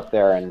 because it's up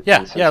there.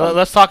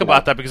 Let's talk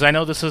about that, because I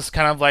know this is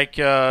kind of like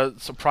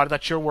some product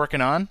that you're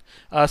working on.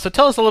 So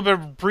tell us a little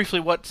bit briefly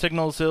what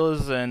Signals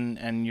is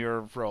and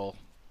your role.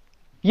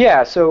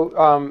 Yeah,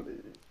 so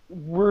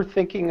we're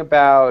thinking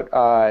about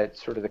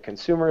sort of the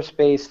consumer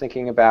space,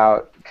 thinking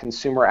about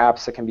consumer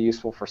apps that can be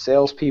useful for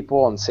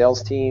salespeople and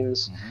sales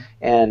teams,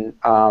 and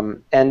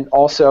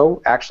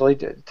also actually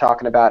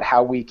talking about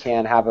how we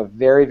can have a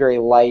very, very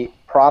light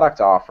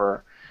product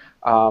offer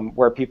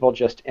where people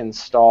just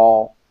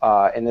install,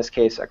 in this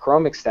case, a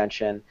Chrome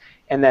extension,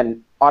 and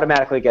then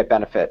automatically get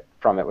benefit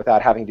from it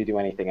without having to do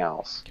anything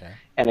else. Okay.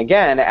 And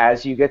again,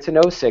 as you get to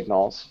know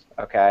Signals,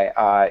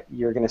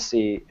 you're going to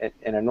see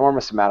an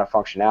enormous amount of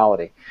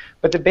functionality.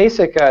 But the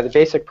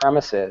basic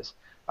premise is,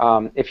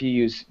 if you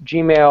use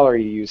Gmail or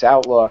you use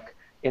Outlook,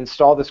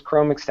 install this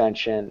Chrome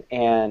extension,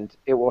 and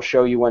it will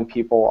show you when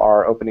people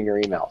are opening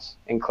your emails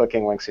and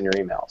clicking links in your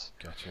emails.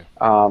 Gotcha.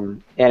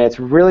 And it's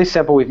really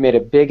simple. We've made a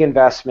big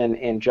investment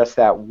in just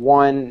that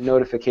one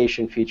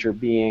notification feature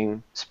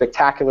being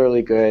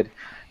spectacularly good.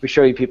 We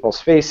show you people's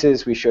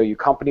faces. We show you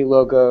company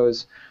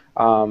logos.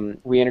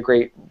 We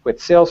integrate with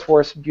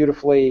Salesforce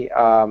beautifully.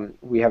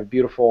 We have a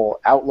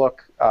beautiful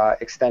Outlook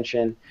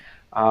extension.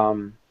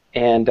 And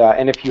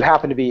if you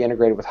happen to be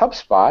integrated with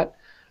HubSpot,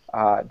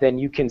 then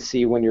you can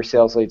see when your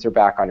sales leads are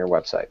back on your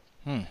website.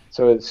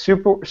 So it's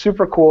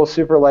super cool,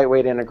 super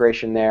lightweight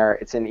integration there.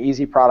 It's an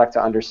easy product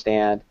to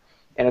understand,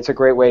 and it's a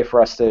great way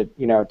for us to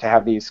to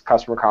have these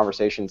customer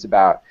conversations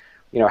about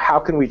how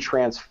can we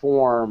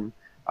transform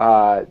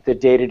the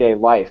day-to-day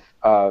life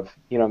of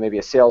maybe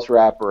a sales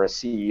rep or a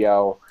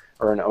CEO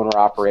or an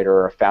owner-operator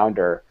or a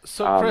founder.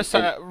 So, Chris,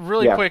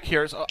 really quick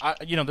here. So,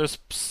 there's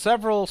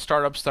several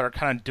startups that are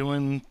kind of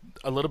doing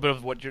a little bit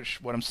of what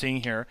I'm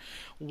seeing here.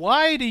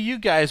 Why do you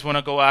guys want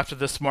to go after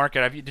this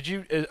market?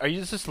 Are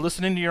you just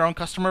listening to your own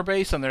customer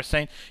base and they're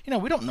saying,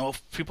 we don't know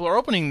if people are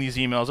opening these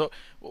emails?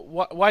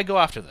 Why go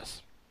after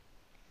this?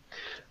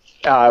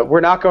 We're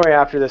not going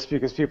after this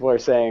because people are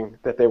saying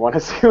that they want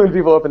to see when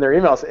people open their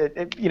emails.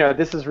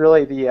 This is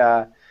really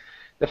the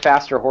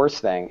faster horse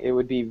thing. It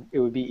would be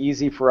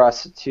easy for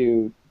us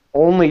to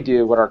only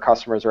do what our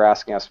customers are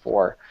asking us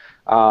for,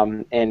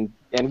 and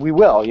and we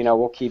will.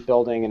 We'll keep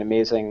building an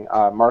amazing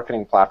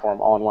marketing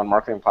platform, all-in-one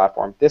marketing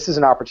platform. This is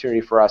an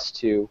opportunity for us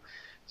to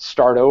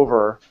start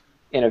over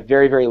in a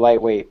very, very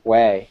lightweight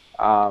way,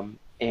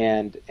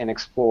 and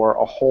explore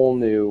a whole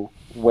new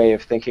way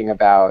of thinking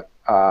about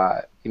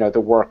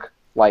the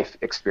work-life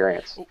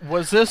experience.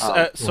 Was this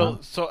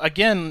so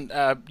again?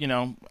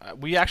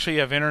 We actually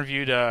have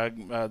interviewed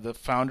the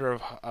founder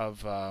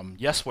of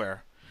Yesware,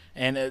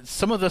 and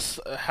some of this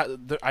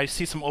I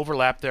see some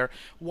overlap there.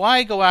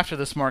 Why go after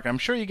this market? I'm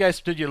sure you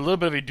guys did a little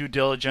bit of a due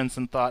diligence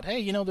and thought,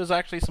 hey, there's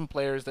actually some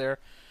players there.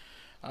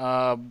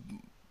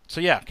 So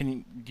yeah,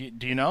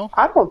 do you know?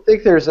 I don't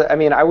think there's.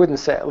 I wouldn't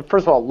say.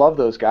 First of all, love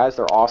those guys.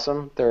 They're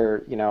awesome. They're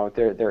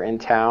in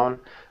town.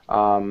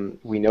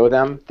 We know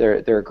them.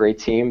 They're a great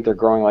team. They're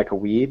growing like a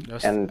weed,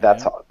 and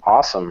that's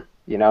awesome.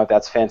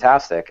 That's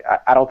fantastic.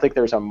 I don't think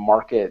there's a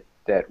market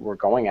that we're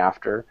going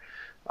after.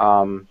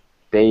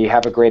 They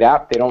have a great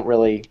app. They don't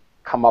really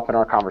come up in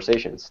our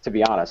conversations, to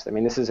be honest.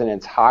 This is an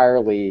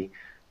entirely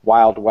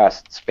Wild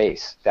West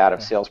space, that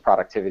of sales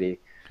productivity.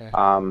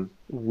 Okay.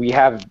 We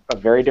have a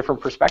very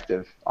different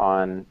perspective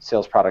on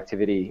sales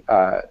productivity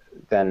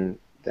than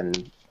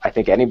I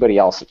think anybody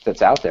else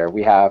that's out there.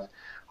 We have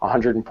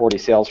 140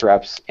 sales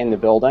reps in the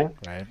building,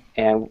 right,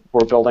 and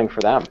we're building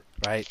for them.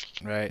 Right.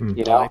 I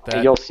like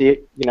that. You'll see.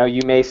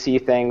 You may see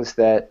things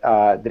that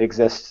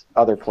exist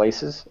other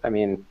places.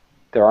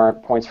 There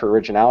aren't points for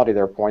originality.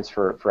 There are points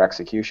for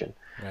execution.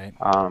 Right.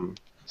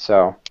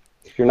 So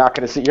you're not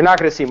going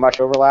to see much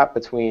overlap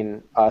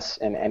between us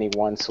and any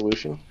one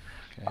solution.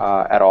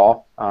 Okay. At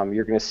all.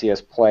 You're going to see us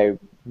play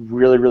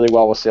really, really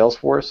well with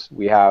Salesforce.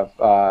 We have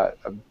a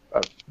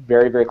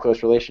very, very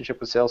close relationship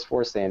with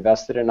Salesforce. They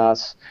invested in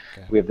us.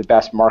 Okay. We have the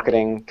best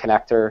marketing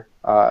connector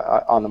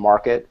on the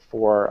market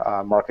for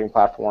marketing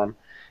platform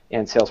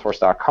in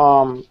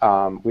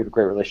Salesforce.com. We have a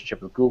great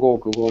relationship with Google.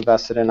 Google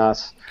invested in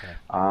us.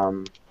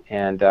 Okay.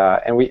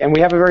 And we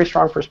have a very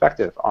strong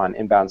perspective on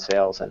inbound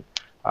sales, and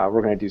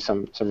we're going to do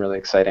some really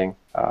exciting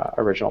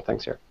original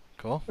things here.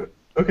 Cool.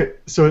 Okay,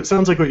 so it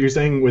sounds like what you're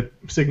saying with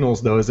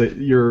Signals, though, is that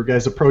your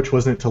guys' approach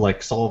wasn't to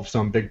solve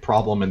some big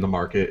problem in the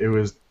market. It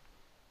was.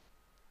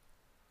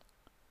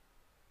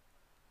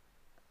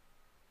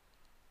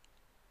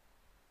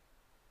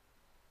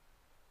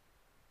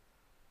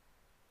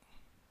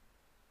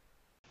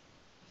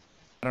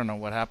 I don't know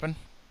what happened.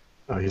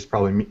 Oh, you're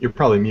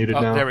probably muted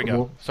now. There we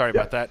go. Sorry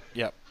about that.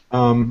 Yep.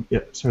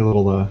 Sorry, a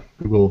little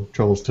Google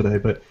troubles today,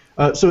 but.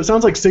 So it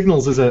sounds like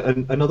Signals is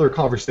another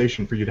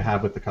conversation for you to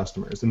have with the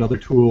customers, another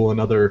tool,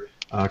 another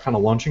kind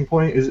of launching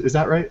point. Is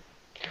that right?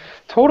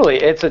 Totally.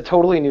 It's a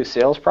totally new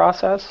sales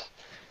process.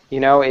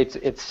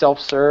 It's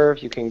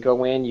self-serve. You can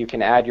go in, you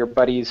can add your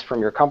buddies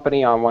from your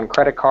company on one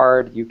credit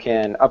card. You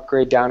can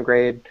upgrade,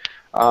 downgrade.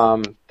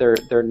 There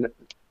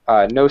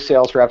are no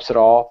sales reps at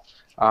all,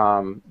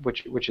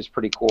 which is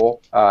pretty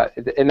cool.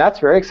 And that's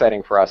very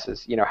exciting for us.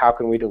 Is how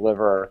can we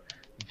deliver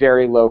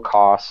very low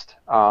cost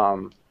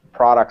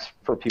products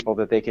for people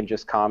that they can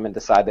just come and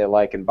decide they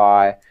like and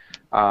buy,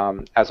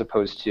 as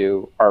opposed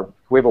to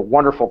we have a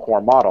wonderful core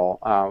model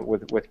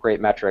with great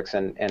metrics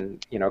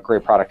and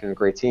great product and a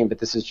great team, but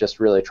this is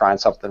just really trying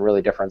something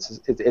really different.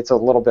 It's a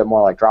little bit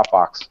more like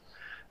Dropbox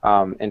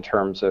in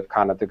terms of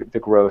kind of the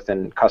growth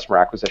and customer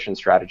acquisition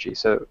strategy.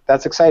 So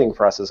that's exciting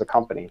for us as a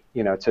company,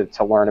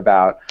 to learn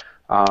about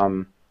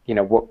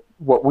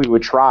what we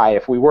would try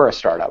if we were a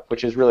startup,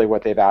 which is really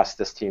what they've asked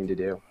this team to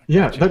do.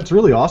 Yeah, that's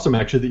really awesome,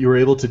 actually, that you were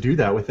able to do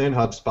that within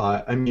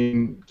HubSpot.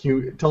 Can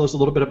you tell us a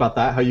little bit about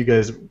that? How you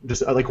guys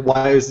just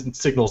why is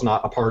Signals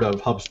not a part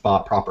of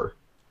HubSpot proper?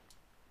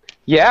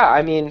 Yeah,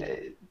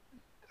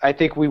 I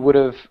think we would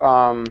have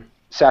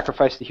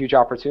sacrificed a huge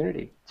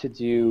opportunity to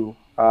do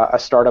a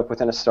startup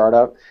within a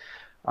startup.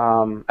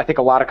 I think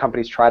a lot of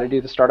companies try to do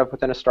the startup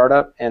within a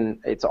startup, and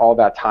it's all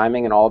about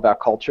timing and all about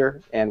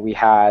culture. And we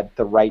had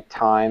the right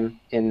time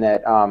in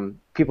that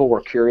people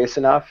were curious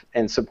enough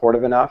and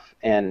supportive enough,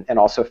 and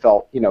also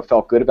felt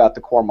good about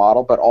the core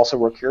model, but also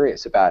were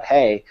curious about,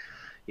 hey,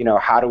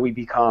 how do we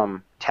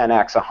become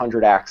 10x,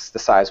 100x the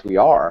size we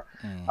are?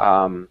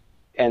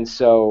 And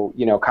so,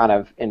 kind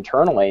of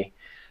internally,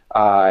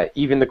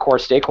 even the core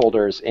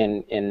stakeholders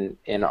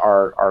in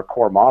our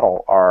core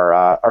model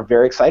are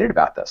very excited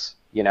about this.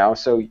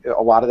 So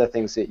a lot of the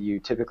things that you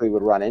typically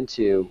would run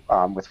into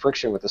with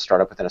friction with a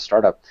startup within a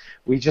startup,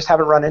 we just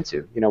haven't run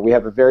into. We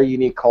have a very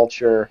unique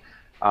culture,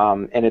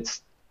 and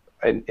it's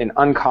an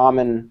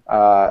uncommon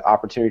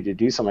opportunity to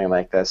do something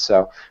like this.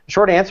 So the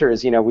short answer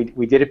is,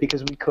 we did it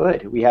because we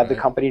could. We had the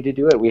company to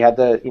do it. We had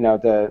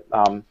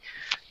the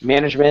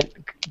management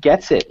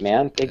gets it,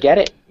 man. They get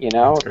it.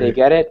 They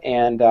get it,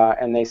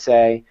 and they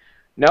say,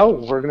 no,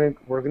 we're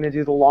gonna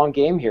do the long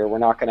game here. We're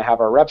not gonna have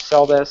our reps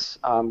sell this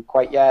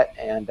quite yet,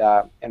 and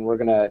we're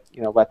gonna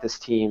let this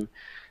team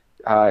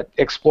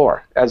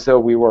explore as though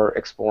we were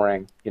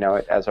exploring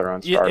as our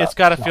own startup. It's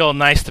got to feel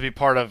nice to be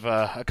part of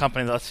a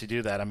company that lets you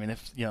do that.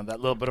 If that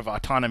little bit of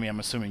autonomy, I'm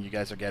assuming you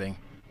guys are getting.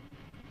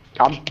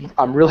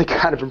 I'm really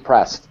kind of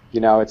impressed.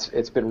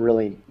 It's been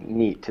really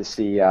neat to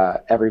see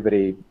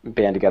everybody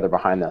band together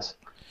behind this.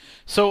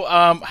 So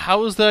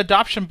how has the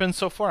adoption been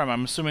so far?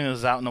 I'm assuming this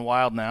is out in the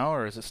wild now,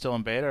 or is it still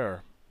in beta?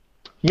 Or?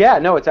 Yeah,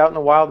 no, it's out in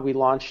the wild. We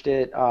launched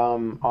it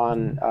on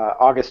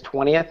August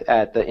 20th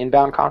at the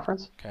Inbound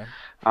conference. Okay.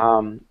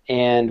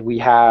 And we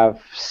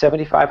have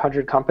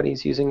 7,500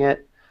 companies using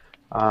it.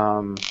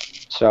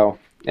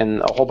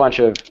 And a whole bunch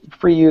of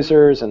free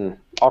users and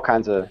all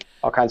kinds of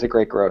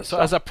great growth. So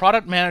as a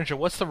product manager,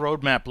 what's the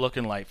roadmap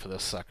looking like for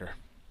this sucker?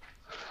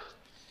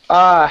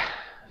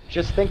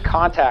 Just think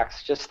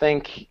contacts. Just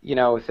think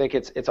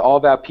it's all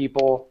about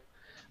people.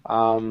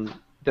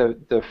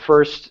 The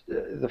first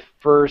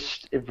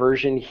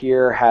version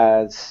here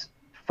has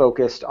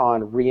focused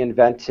on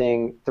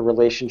reinventing the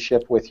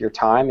relationship with your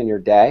time and your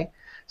day.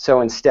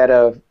 So instead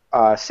of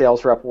a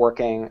sales rep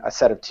working a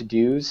set of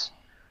to-dos,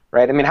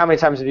 right? I mean, how many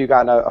times have you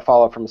gotten a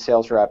follow-up from a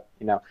sales rep,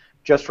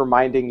 just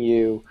reminding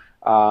you,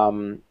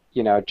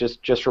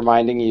 just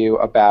reminding you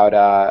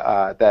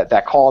about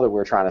that call that we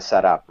were trying to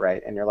set up,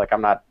 right? And you're like,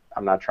 I'm not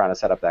trying to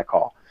set up that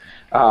call.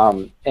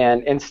 And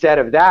instead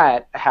of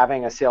that,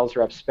 having a sales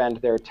rep spend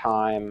their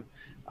time,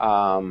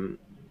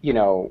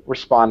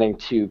 responding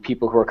to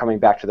people who are coming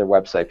back to their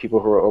website, people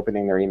who are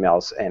opening their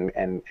emails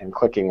and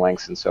clicking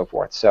links and so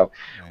forth. So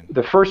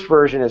the first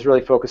version is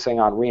really focusing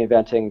on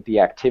reinventing the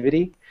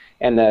activity,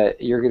 and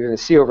you're going to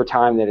see over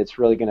time that it's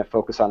really going to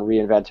focus on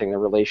reinventing the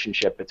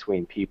relationship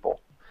between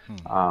people.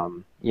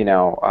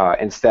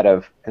 Instead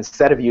of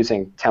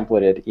using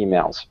templated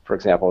emails, for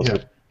example, as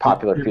a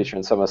popular feature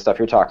in some of the stuff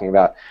you're talking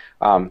about,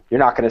 you're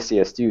not going to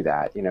see us do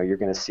that. You're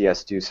going to see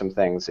us do some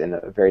things in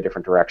a very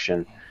different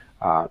direction.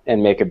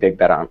 And make a big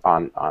bet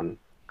on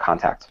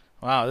contact.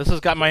 Wow, this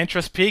has got my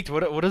interest peaked.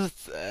 What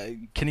is?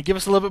 Can you give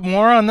us a little bit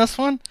more on this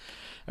one?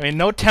 I mean,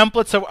 no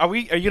templates. So are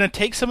you going to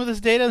take some of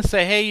this data and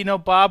say, hey,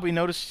 Bob, we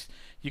noticed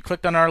you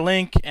clicked on our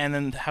link, and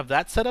then have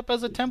that set up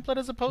as a template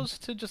as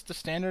opposed to just a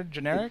standard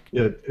generic?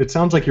 Yeah, it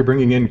sounds like you're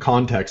bringing in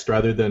context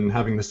rather than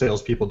having the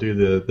salespeople do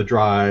the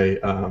dry,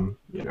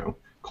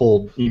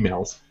 cold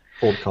emails,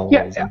 cold calls.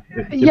 Yeah,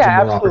 it gives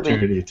them more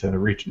opportunity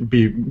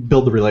to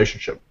build the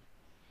relationship.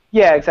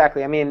 Yeah,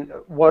 exactly. I mean,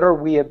 what are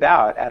we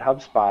about at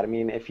HubSpot? I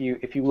mean, if you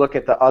look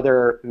at the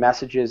other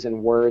messages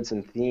and words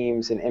and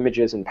themes and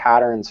images and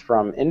patterns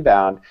from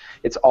Inbound,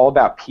 it's all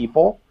about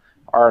people.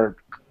 Our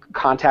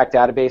contact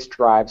database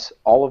drives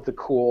all of the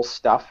cool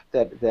stuff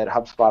that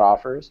HubSpot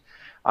offers.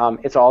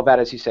 It's all about,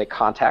 as you say,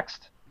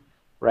 context,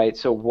 right?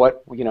 So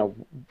what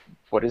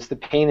is the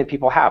pain that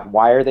people have?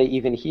 Why are they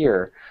even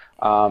here?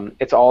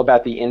 It's all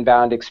about the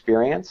inbound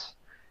experience.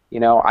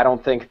 I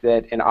don't think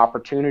that an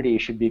opportunity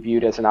should be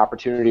viewed as an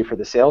opportunity for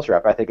the sales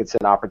rep. I think it's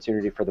an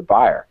opportunity for the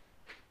buyer,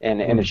 and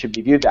it should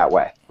be viewed that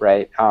way,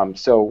 right?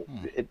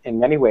 In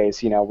many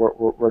ways,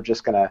 we're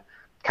just going to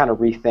kind of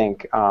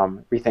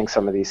rethink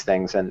some of these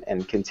things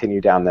and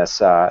continue down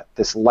this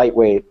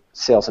lightweight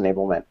sales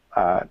enablement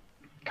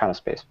kind of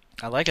space.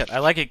 I like it. I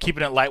like it,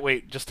 keeping it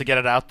lightweight just to get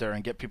it out there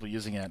and get people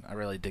using it. I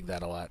really dig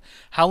that a lot.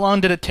 How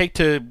long did it take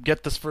to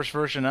get this first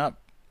version up?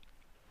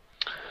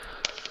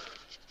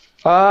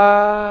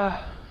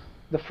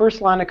 The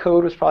first line of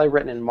code was probably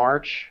written in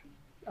March,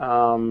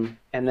 and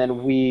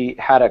then we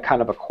had a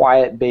kind of a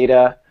quiet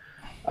beta,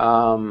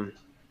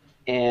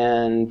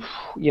 and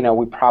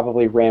we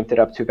probably ramped it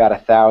up to about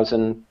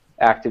 1,000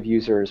 active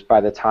users by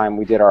the time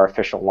we did our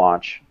official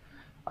launch.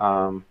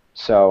 And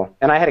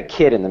I had a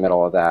kid in the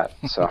middle of that.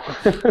 So,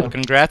 well,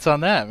 congrats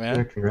on that, man.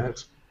 Yeah,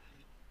 congrats.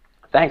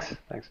 Thanks.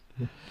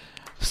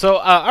 So,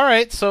 all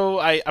right. So,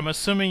 I'm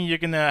assuming you're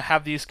going to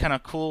have these kind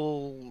of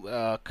cool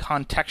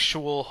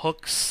contextual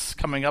hooks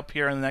coming up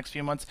here in the next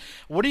few months.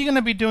 What are you going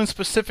to be doing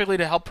specifically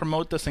to help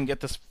promote this and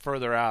get this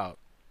further out?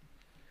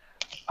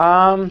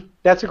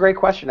 That's a great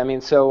question. I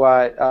mean, so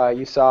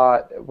you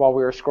saw while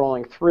we were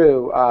scrolling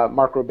through,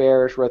 Mark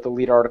Roberge wrote the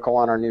lead article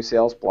on our new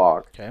sales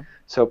blog. Okay.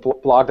 So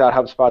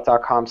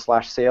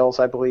blog.hubspot.com/sales,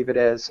 I believe it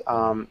is.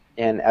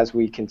 And as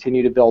we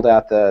continue to build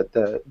out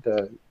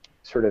the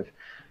sort of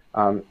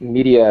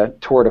media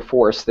tour de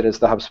force that is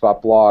the HubSpot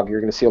blog,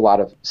 you're going to see a lot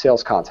of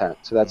sales content.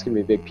 So that's going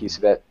to be a big piece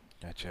of it.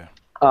 Gotcha.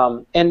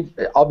 And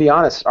I'll be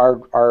honest,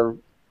 our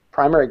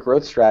primary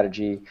growth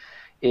strategy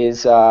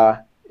is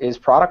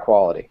product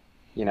quality.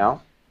 Yeah,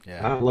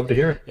 I'd love to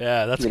hear it.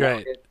 Yeah, that's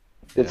great.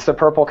 It's the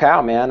purple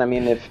cow, man. I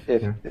mean, if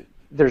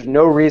there's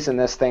no reason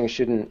this thing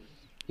shouldn't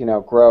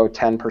grow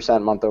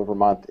 10% month over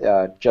month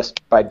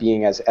just by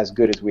being as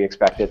good as we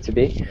expect it to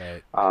be.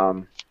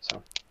 Right.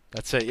 So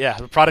that's it. Yeah,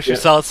 the product should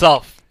sell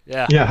itself.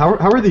 Yeah. Yeah. How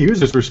are the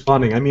users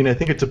responding? I mean, I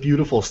think it's a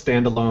beautiful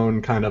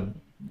standalone kind of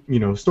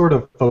sort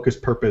of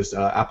focused purpose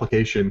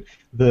application.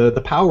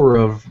 The power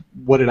of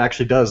what it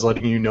actually does,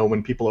 letting you know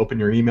when people open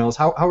your emails.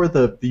 How are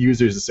the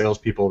users, the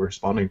salespeople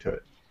responding to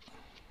it?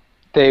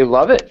 They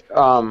love it.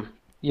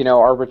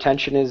 Our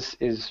retention is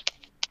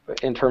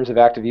in terms of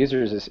active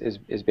users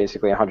is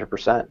basically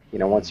 100%.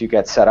 Once you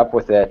get set up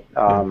with it,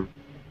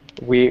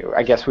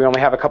 I guess we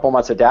only have a couple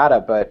months of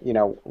data, but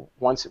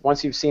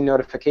once you've seen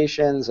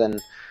notifications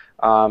and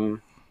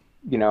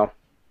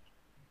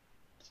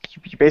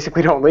you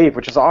basically don't leave,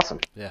 which is awesome.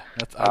 Yeah,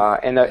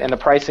 and the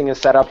pricing is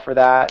set up for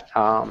that,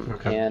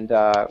 and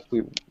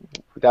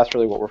that's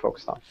really what we're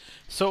focused on.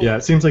 So yeah,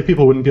 it seems like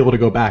people wouldn't be able to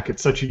go back.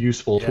 It's such a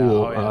useful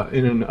tool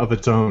in and of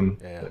its own.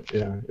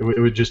 Yeah, it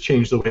would just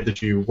change the way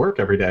that you work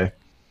every day.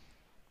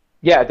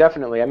 Yeah,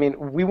 definitely. I mean,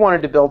 we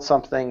wanted to build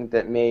something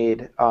that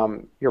made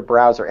your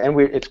browser, and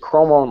it's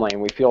Chrome only,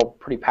 and we feel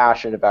pretty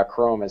passionate about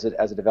Chrome as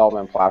a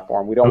development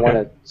platform. We don't want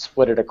to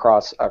split it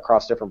across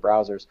different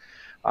browsers.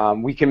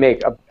 We can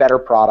make a better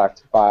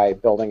product by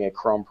building a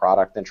Chrome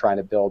product than trying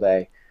to build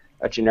a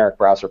generic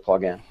browser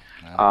plugin.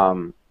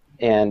 Wow.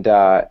 And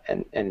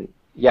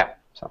yeah,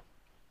 so.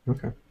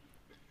 Okay.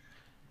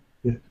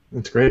 Yeah,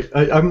 that's great.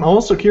 I'm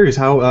also curious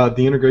how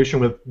the integration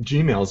with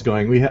Gmail is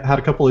going. We had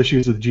a couple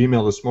issues with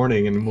Gmail this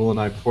morning, and Mool and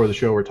I before the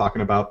show were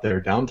talking about their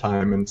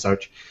downtime and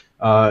such.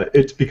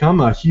 It's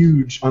become a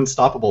huge,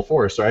 unstoppable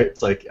force, right?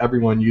 It's like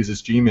everyone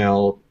uses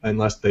Gmail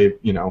unless they're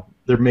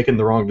making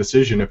the wrong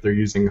decision if they're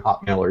using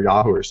Hotmail or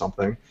Yahoo or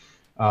something.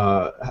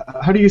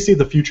 How do you see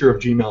the future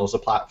of Gmail as a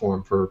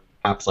platform for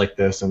apps like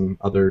this and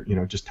other,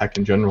 just tech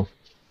in general?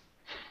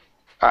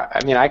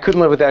 I mean, I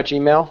couldn't live without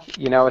Gmail.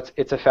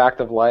 It's a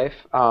fact of life.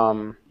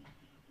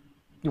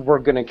 We're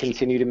going to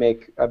continue to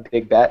make a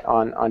big bet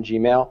on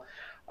Gmail.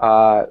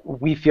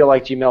 We feel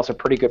like Gmail is a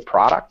pretty good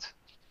product,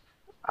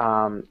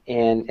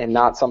 and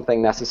not something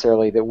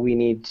necessarily that we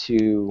need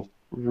to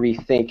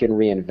rethink and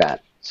reinvent.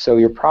 So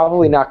you're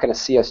probably not going to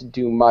see us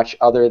do much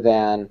other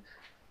than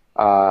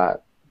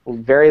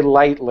very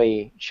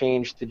lightly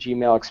change the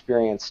Gmail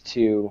experience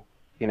to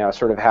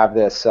sort of have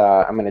this,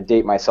 I'm going to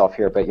date myself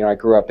here, but, I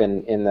grew up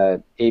in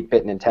the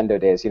 8-bit Nintendo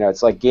days.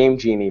 It's like Game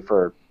Genie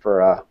for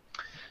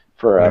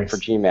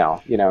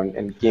Gmail,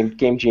 and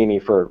Game Genie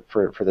for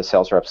the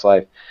sales rep's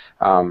life.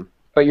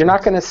 But you're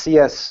not going to see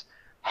us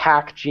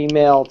hack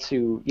Gmail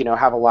to,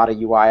 have a lot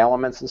of UI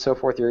elements and so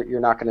forth.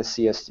 You're not going to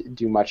see us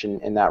do much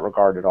in that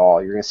regard at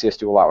all. You're going to see us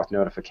do a lot with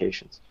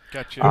notifications.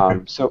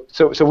 Gotcha. So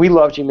we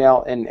love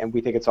Gmail, and we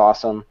think it's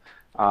awesome.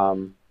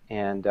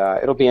 And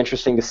it'll be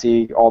interesting to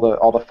see all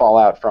the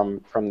fallout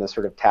from the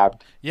sort of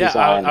tab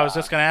design. I was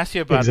just going to ask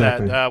you about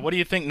that. What do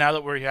you think now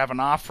that we have an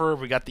offer?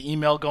 We got the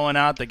email going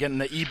out, they're getting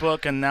the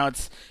ebook, and now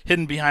it's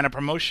hidden behind a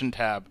promotion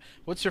tab.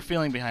 What's your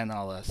feeling behind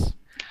all this?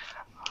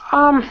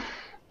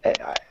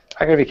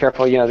 I got to be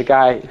careful. The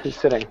guy who's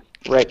sitting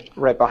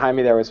right behind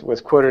me there was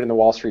quoted in the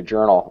Wall Street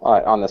Journal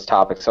on this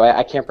topic, so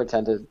I can't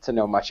pretend to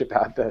know much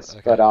about this.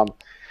 Okay. But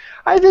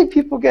I think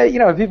people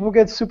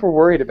get super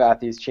worried about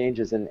these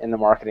changes in the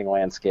marketing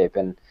landscape,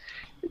 and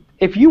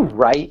if you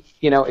write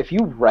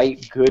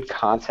good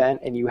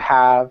content and you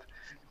have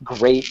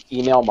great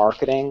email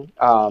marketing,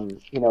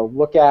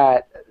 look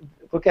at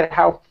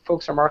how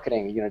folks are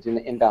marketing, doing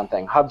the inbound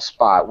thing.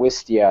 HubSpot,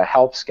 Wistia,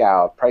 Help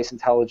Scout, Price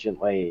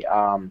Intelligently,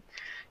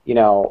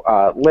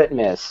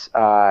 Litmus.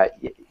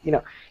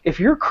 If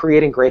you're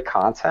creating great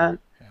content.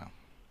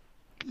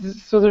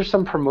 So there's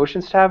some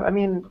promotions tab. I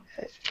mean,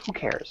 who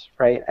cares,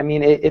 right? I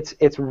mean,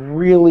 it's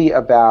really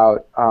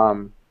about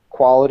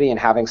quality and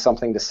having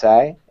something to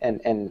say,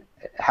 and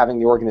having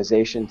the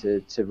organization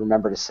to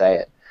remember to say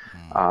it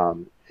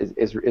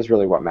is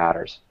really what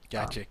matters.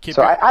 Gotcha.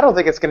 So I don't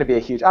think it's going to be a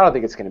huge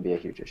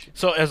issue.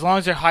 So as long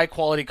as they're high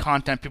quality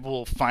content, people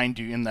will find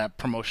you in that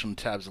promotion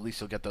tabs. At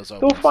least you'll get those.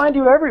 They'll find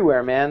you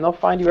everywhere, man. They'll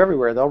find you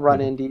everywhere. They'll run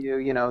into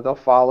you. They'll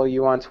follow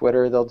you on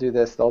Twitter. They'll do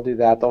this. They'll do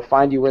that. They'll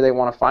find you where they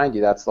want to find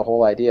you. That's the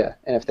whole idea.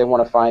 And if they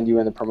want to find you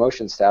in the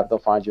promotions tab, they'll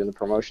find you in the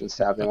promotions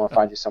tab. If they want to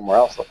find you somewhere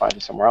else, they'll find you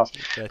somewhere else.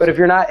 Gotcha. But if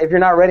you're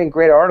not writing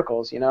great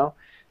articles,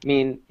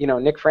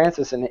 Nick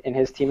Francis and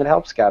his team at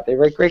Help Scout, they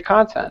write great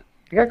content.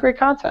 They got great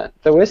content.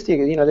 The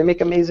Wistia, they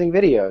make amazing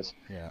videos.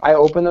 Yeah. I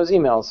open those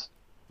emails,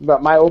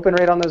 but my open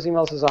rate on those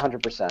emails is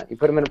 100%. You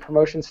put them in a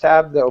promotions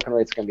tab, the open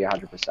rate's going to be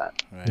 100%.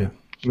 Right. Yeah.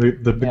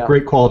 The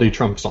great quality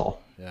trumps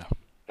all. Yeah.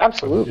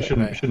 Absolutely.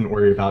 You shouldn't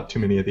worry about too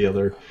many of the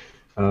other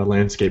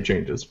landscape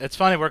changes. It's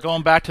funny, we're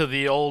going back to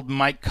the old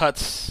Mike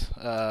Cuts,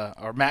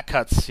 or Matt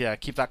Cuts,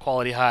 keep that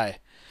quality high.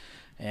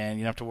 And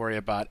you don't have to worry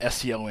about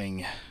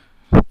SEOing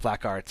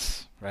black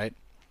arts, right?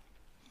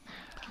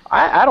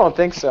 I don't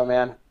think so,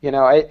 man.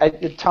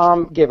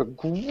 Tom gave a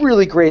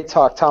really great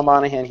talk. Tom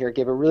Monahan here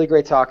gave a really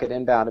great talk at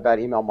Inbound about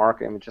email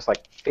marketing, just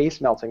like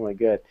face-meltingly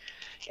good.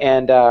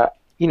 And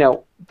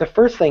the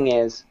first thing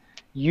is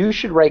you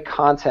should write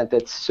content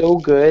that's so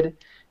good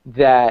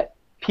that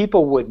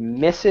people would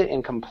miss it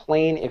and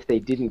complain if they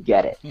didn't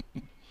get it.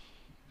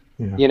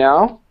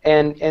 Yeah.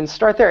 And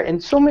start there.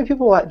 And so many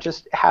people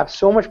just have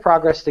so much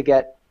progress to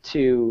get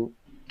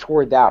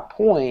toward that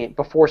point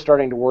before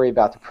starting to worry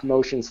about the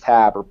promotions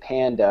tab or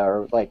Panda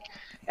or like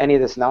any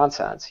of this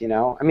nonsense,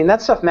 I mean,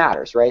 that stuff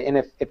matters, right? And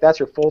if that's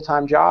your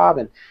full-time job,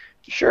 and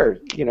sure,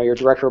 you're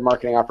director of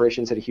marketing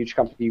operations at a huge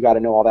company, you got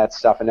to know all that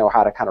stuff and know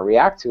how to kind of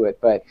react to it.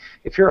 But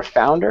if you're a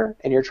founder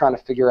and you're trying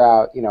to figure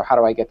out, how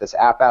do I get this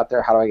app out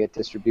there? How do I get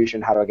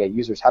distribution? How do I get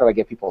users? How do I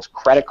get people's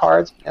credit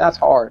cards? And that's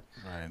hard,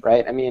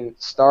 right? I mean,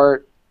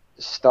 start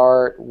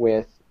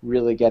with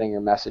really getting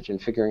your message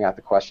and figuring out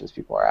the questions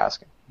people are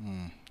asking.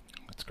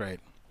 That's great.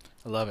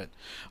 I love it.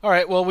 All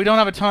right, well, we don't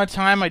have a ton of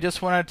time. I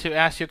just wanted to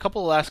ask you a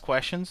couple of last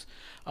questions.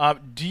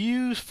 Do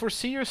you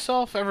foresee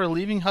yourself ever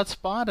leaving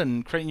HubSpot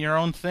and creating your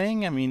own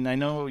thing? I mean, I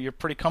know you're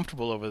pretty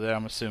comfortable over there,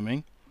 I'm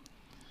assuming.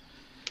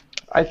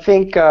 I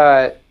think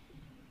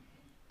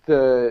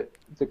the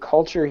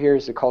culture here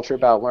is the culture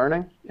about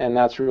learning, and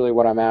that's really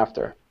what I'm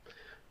after.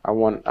 I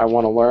want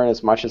to learn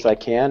as much as I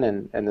can,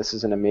 and this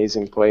is an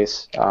amazing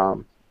place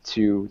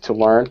to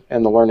learn,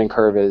 and the learning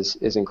curve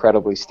is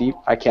incredibly steep.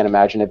 I can't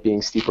imagine it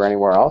being steeper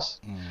anywhere else.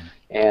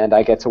 And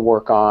I get to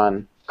work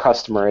on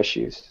customer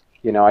issues.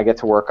 I get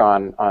to work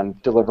on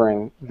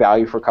delivering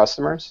value for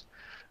customers,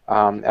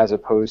 as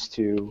opposed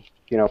to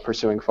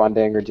pursuing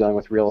funding or dealing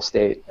with real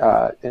estate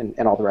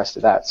and all the rest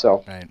of that.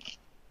 So, right.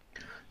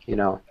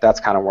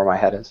 That's kind of where my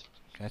head is.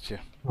 Gotcha.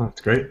 Oh,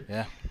 that's great.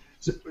 Yeah.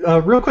 So,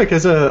 real quick,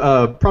 as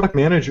a product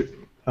manager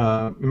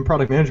in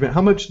product management,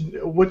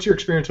 what's your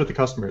experience with the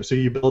customers? So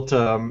you built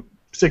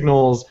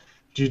Signals.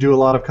 Do you do a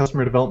lot of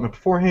customer development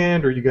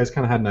beforehand, or you guys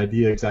kind of had an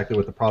idea exactly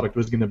what the product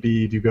was going to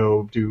be? Do you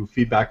go do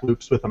feedback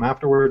loops with them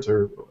afterwards,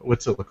 or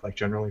what's it look like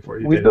generally for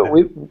you?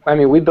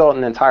 We built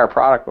an entire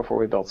product before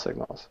we built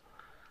Signals.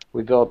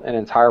 We built an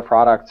entire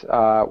product,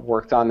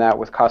 worked on that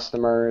with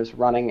customers,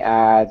 running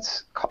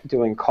ads,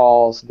 doing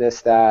calls,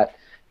 this, that,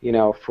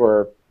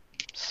 for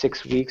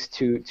 6 weeks,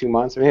 2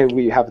 months. I mean,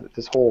 we have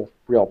this whole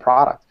real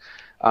product,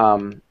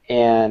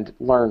 and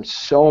learned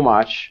so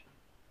much,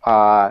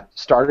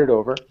 started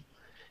over,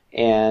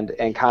 and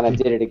kind of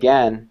did it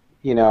again,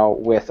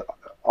 with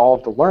all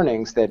of the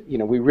learnings that,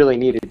 we really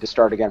needed to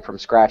start again from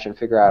scratch and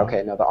figure out,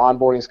 okay, no, the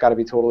onboarding's got to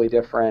be totally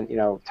different,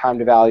 time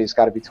to value's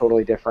got to be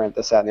totally different,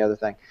 this, that, and the other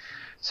thing.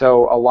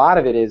 So a lot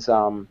of it is,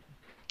 trying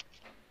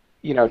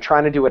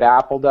to do what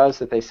Apple does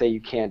that they say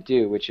you can't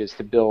do, which is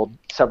to build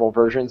several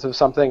versions of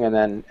something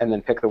and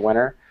then pick the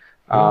winner.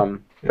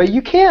 But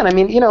you can. I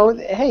mean,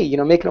 hey,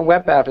 making a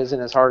web app isn't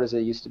as hard as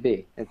it used to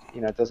be.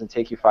 It doesn't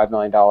take you $5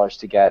 million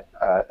to get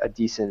a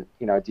decent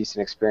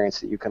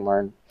experience that you can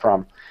learn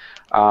from.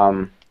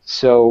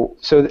 So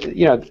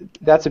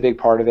that's a big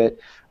part of it.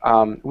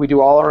 We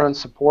do all our own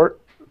support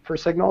for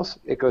Signals.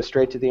 It goes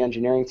straight to the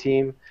engineering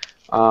team.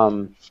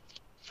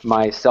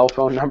 My cell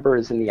phone number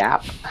is in the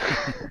app.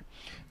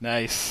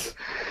 Nice.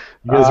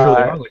 You guys really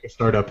are like a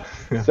startup.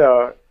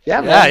 So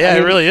yeah,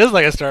 it really is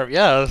like a startup.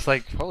 Yeah, it's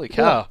like holy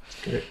cow.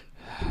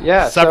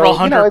 Yeah, several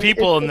hundred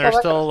people, and they're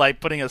still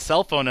like putting a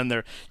cell phone in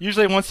there.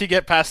 Usually, once you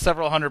get past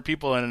several hundred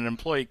people in an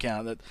employee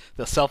count, that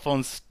the cell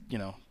phones,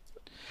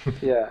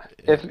 Yeah.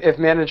 If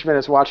management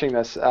is watching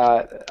this,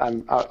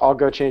 I'll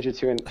go change it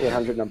to an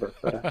 800 number.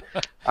 But,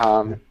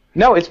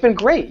 no, it's been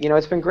great.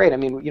 It's been great. I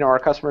mean, our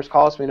customers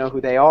call us. We know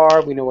who they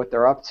are. We know what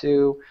they're up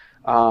to.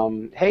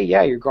 Hey,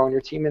 yeah, you're growing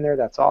your team in there.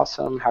 That's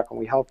awesome. How can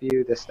we help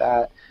you? This,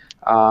 that.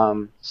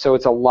 So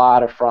it's a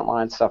lot of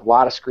frontline stuff, a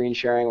lot of screen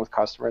sharing with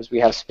customers. We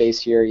have space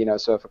here,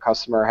 so if a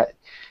customer,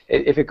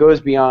 if it goes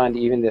beyond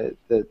even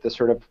the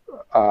sort of,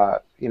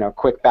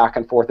 quick back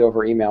and forth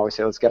over email, we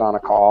say, let's get on a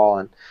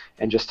call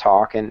and just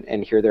talk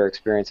and hear their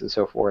experience and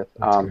so forth.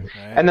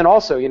 And then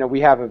also, we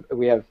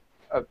have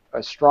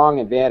a strong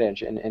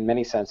advantage in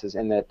many senses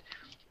in that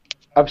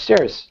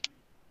upstairs,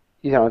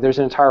 there's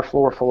an entire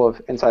floor full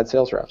of inside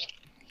sales reps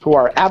who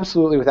are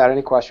absolutely, without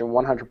any question,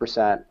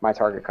 100% my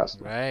target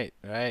customer.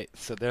 Right.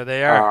 So there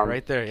they are,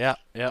 right there. Yeah.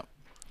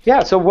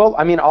 Yeah. So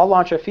I'll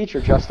launch a feature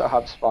just to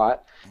HubSpot,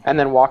 and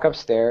then walk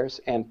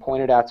upstairs and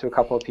point it out to a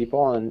couple of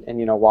people, and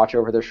watch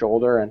over their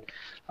shoulder.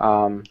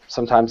 And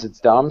sometimes it's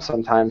dumb,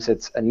 sometimes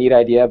it's a neat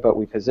idea, but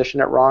we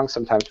position it wrong.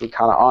 Sometimes we're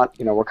kind of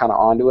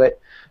onto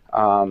it.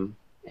 So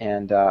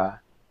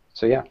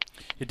yeah.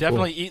 You're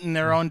definitely eating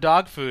their own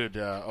dog food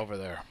over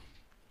there.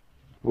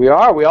 We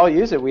are. We all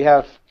use it. We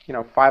have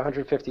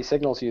 550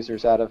 Signals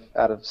users out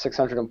of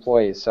 600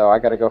 employees. So I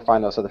got to go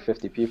find those other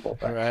 50 people.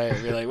 But.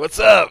 Right. You're like, what's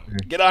up?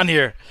 Get on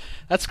here.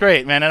 That's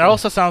great, man. And it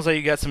also sounds like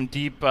you got some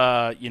deep,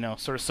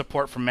 sort of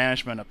support from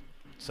management.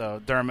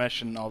 So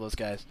Dharmesh and all those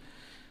guys.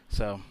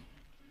 So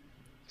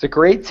it's a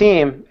great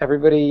team.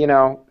 Everybody,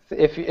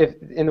 if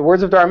in the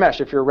words of Dharmesh,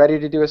 if you're ready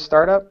to do a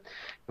startup,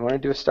 you want to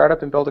do a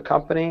startup and build a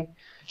company,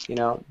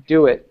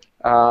 do it.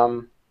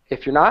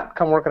 If you're not,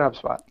 come work at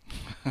HubSpot.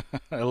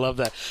 I love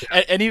that.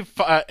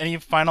 Any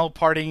final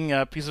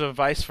parting piece of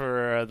advice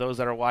for those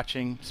that are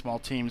watching, small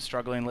teams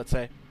struggling, let's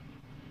say?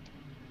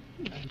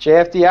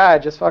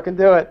 JFDI, just fucking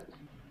do it.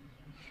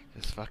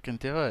 Just fucking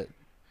do it.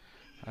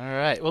 All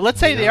right. Well, let's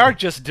say they are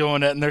just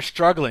doing it and they're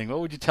struggling. What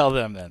would you tell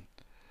them then?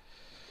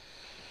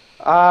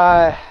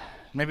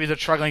 Maybe they're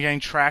struggling getting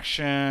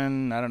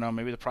traction. I don't know.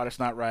 Maybe the product's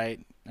not right.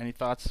 Any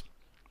thoughts?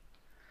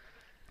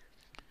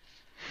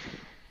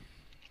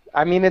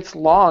 It's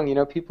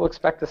long. People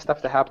expect this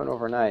stuff to happen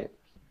overnight,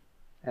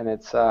 and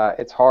it's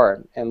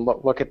hard. And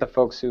look at the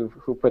folks who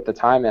put the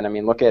time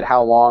in. Look at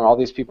how long all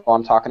these people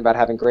I'm talking about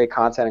having great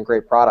content and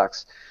great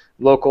products,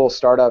 local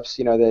startups,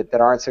 that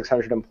aren't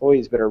 600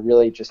 employees but are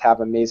really just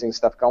have amazing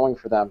stuff going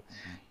for them.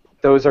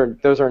 Those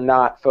are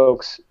not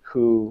folks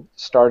who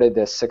started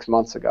this 6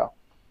 months ago.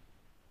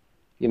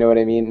 You know what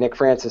I mean? Nick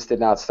Francis did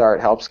not start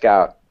Help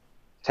Scout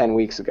 10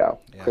 weeks ago.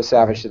 Yeah. Chris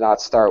Savage did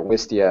not start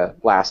Wistia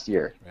last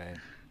year. Right.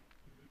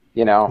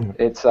 You know,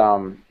 it's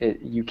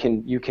you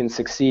can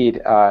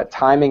succeed.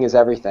 Timing is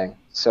everything.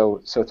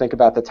 So think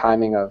about the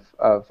timing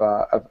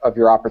of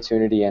your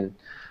opportunity, and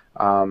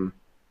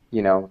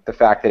you know, the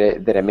fact that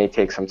it may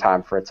take some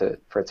time for it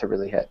to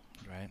really hit.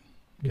 Right.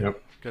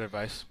 Yep. Good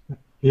advice.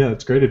 Yeah,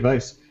 it's great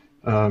advice.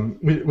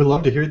 We'd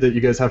love to hear that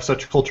you guys have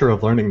such a culture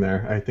of learning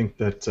there. I think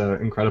that's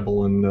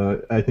incredible,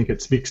 and I think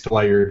it speaks to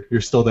why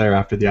you're still there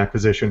after the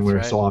acquisition, that's where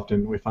right. so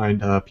often we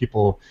find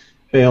people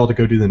fail to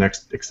go do the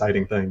next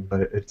exciting thing.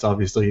 But it's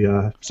obviously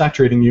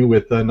saturating you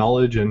with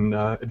knowledge and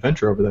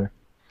adventure over there.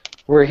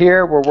 We're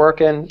here. We're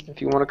working.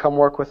 If you want to come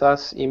work with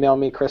us, email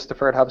me,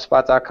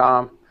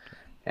 Christopher@HubSpot.com,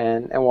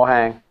 and we'll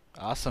hang.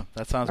 Awesome.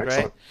 That sounds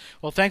Excellent. great.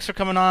 Well, thanks for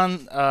coming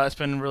on. It's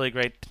been really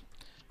great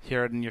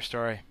hearing your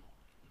story.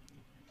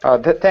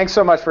 Thanks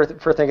so much for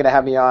thinking to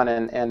have me on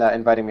and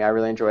inviting me. I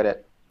really enjoyed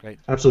it. Great.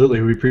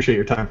 Absolutely. We appreciate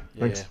your time. Yeah,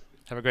 Thanks. yeah.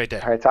 Have a great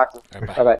day. All right, talk. All right, bye. Bye-bye.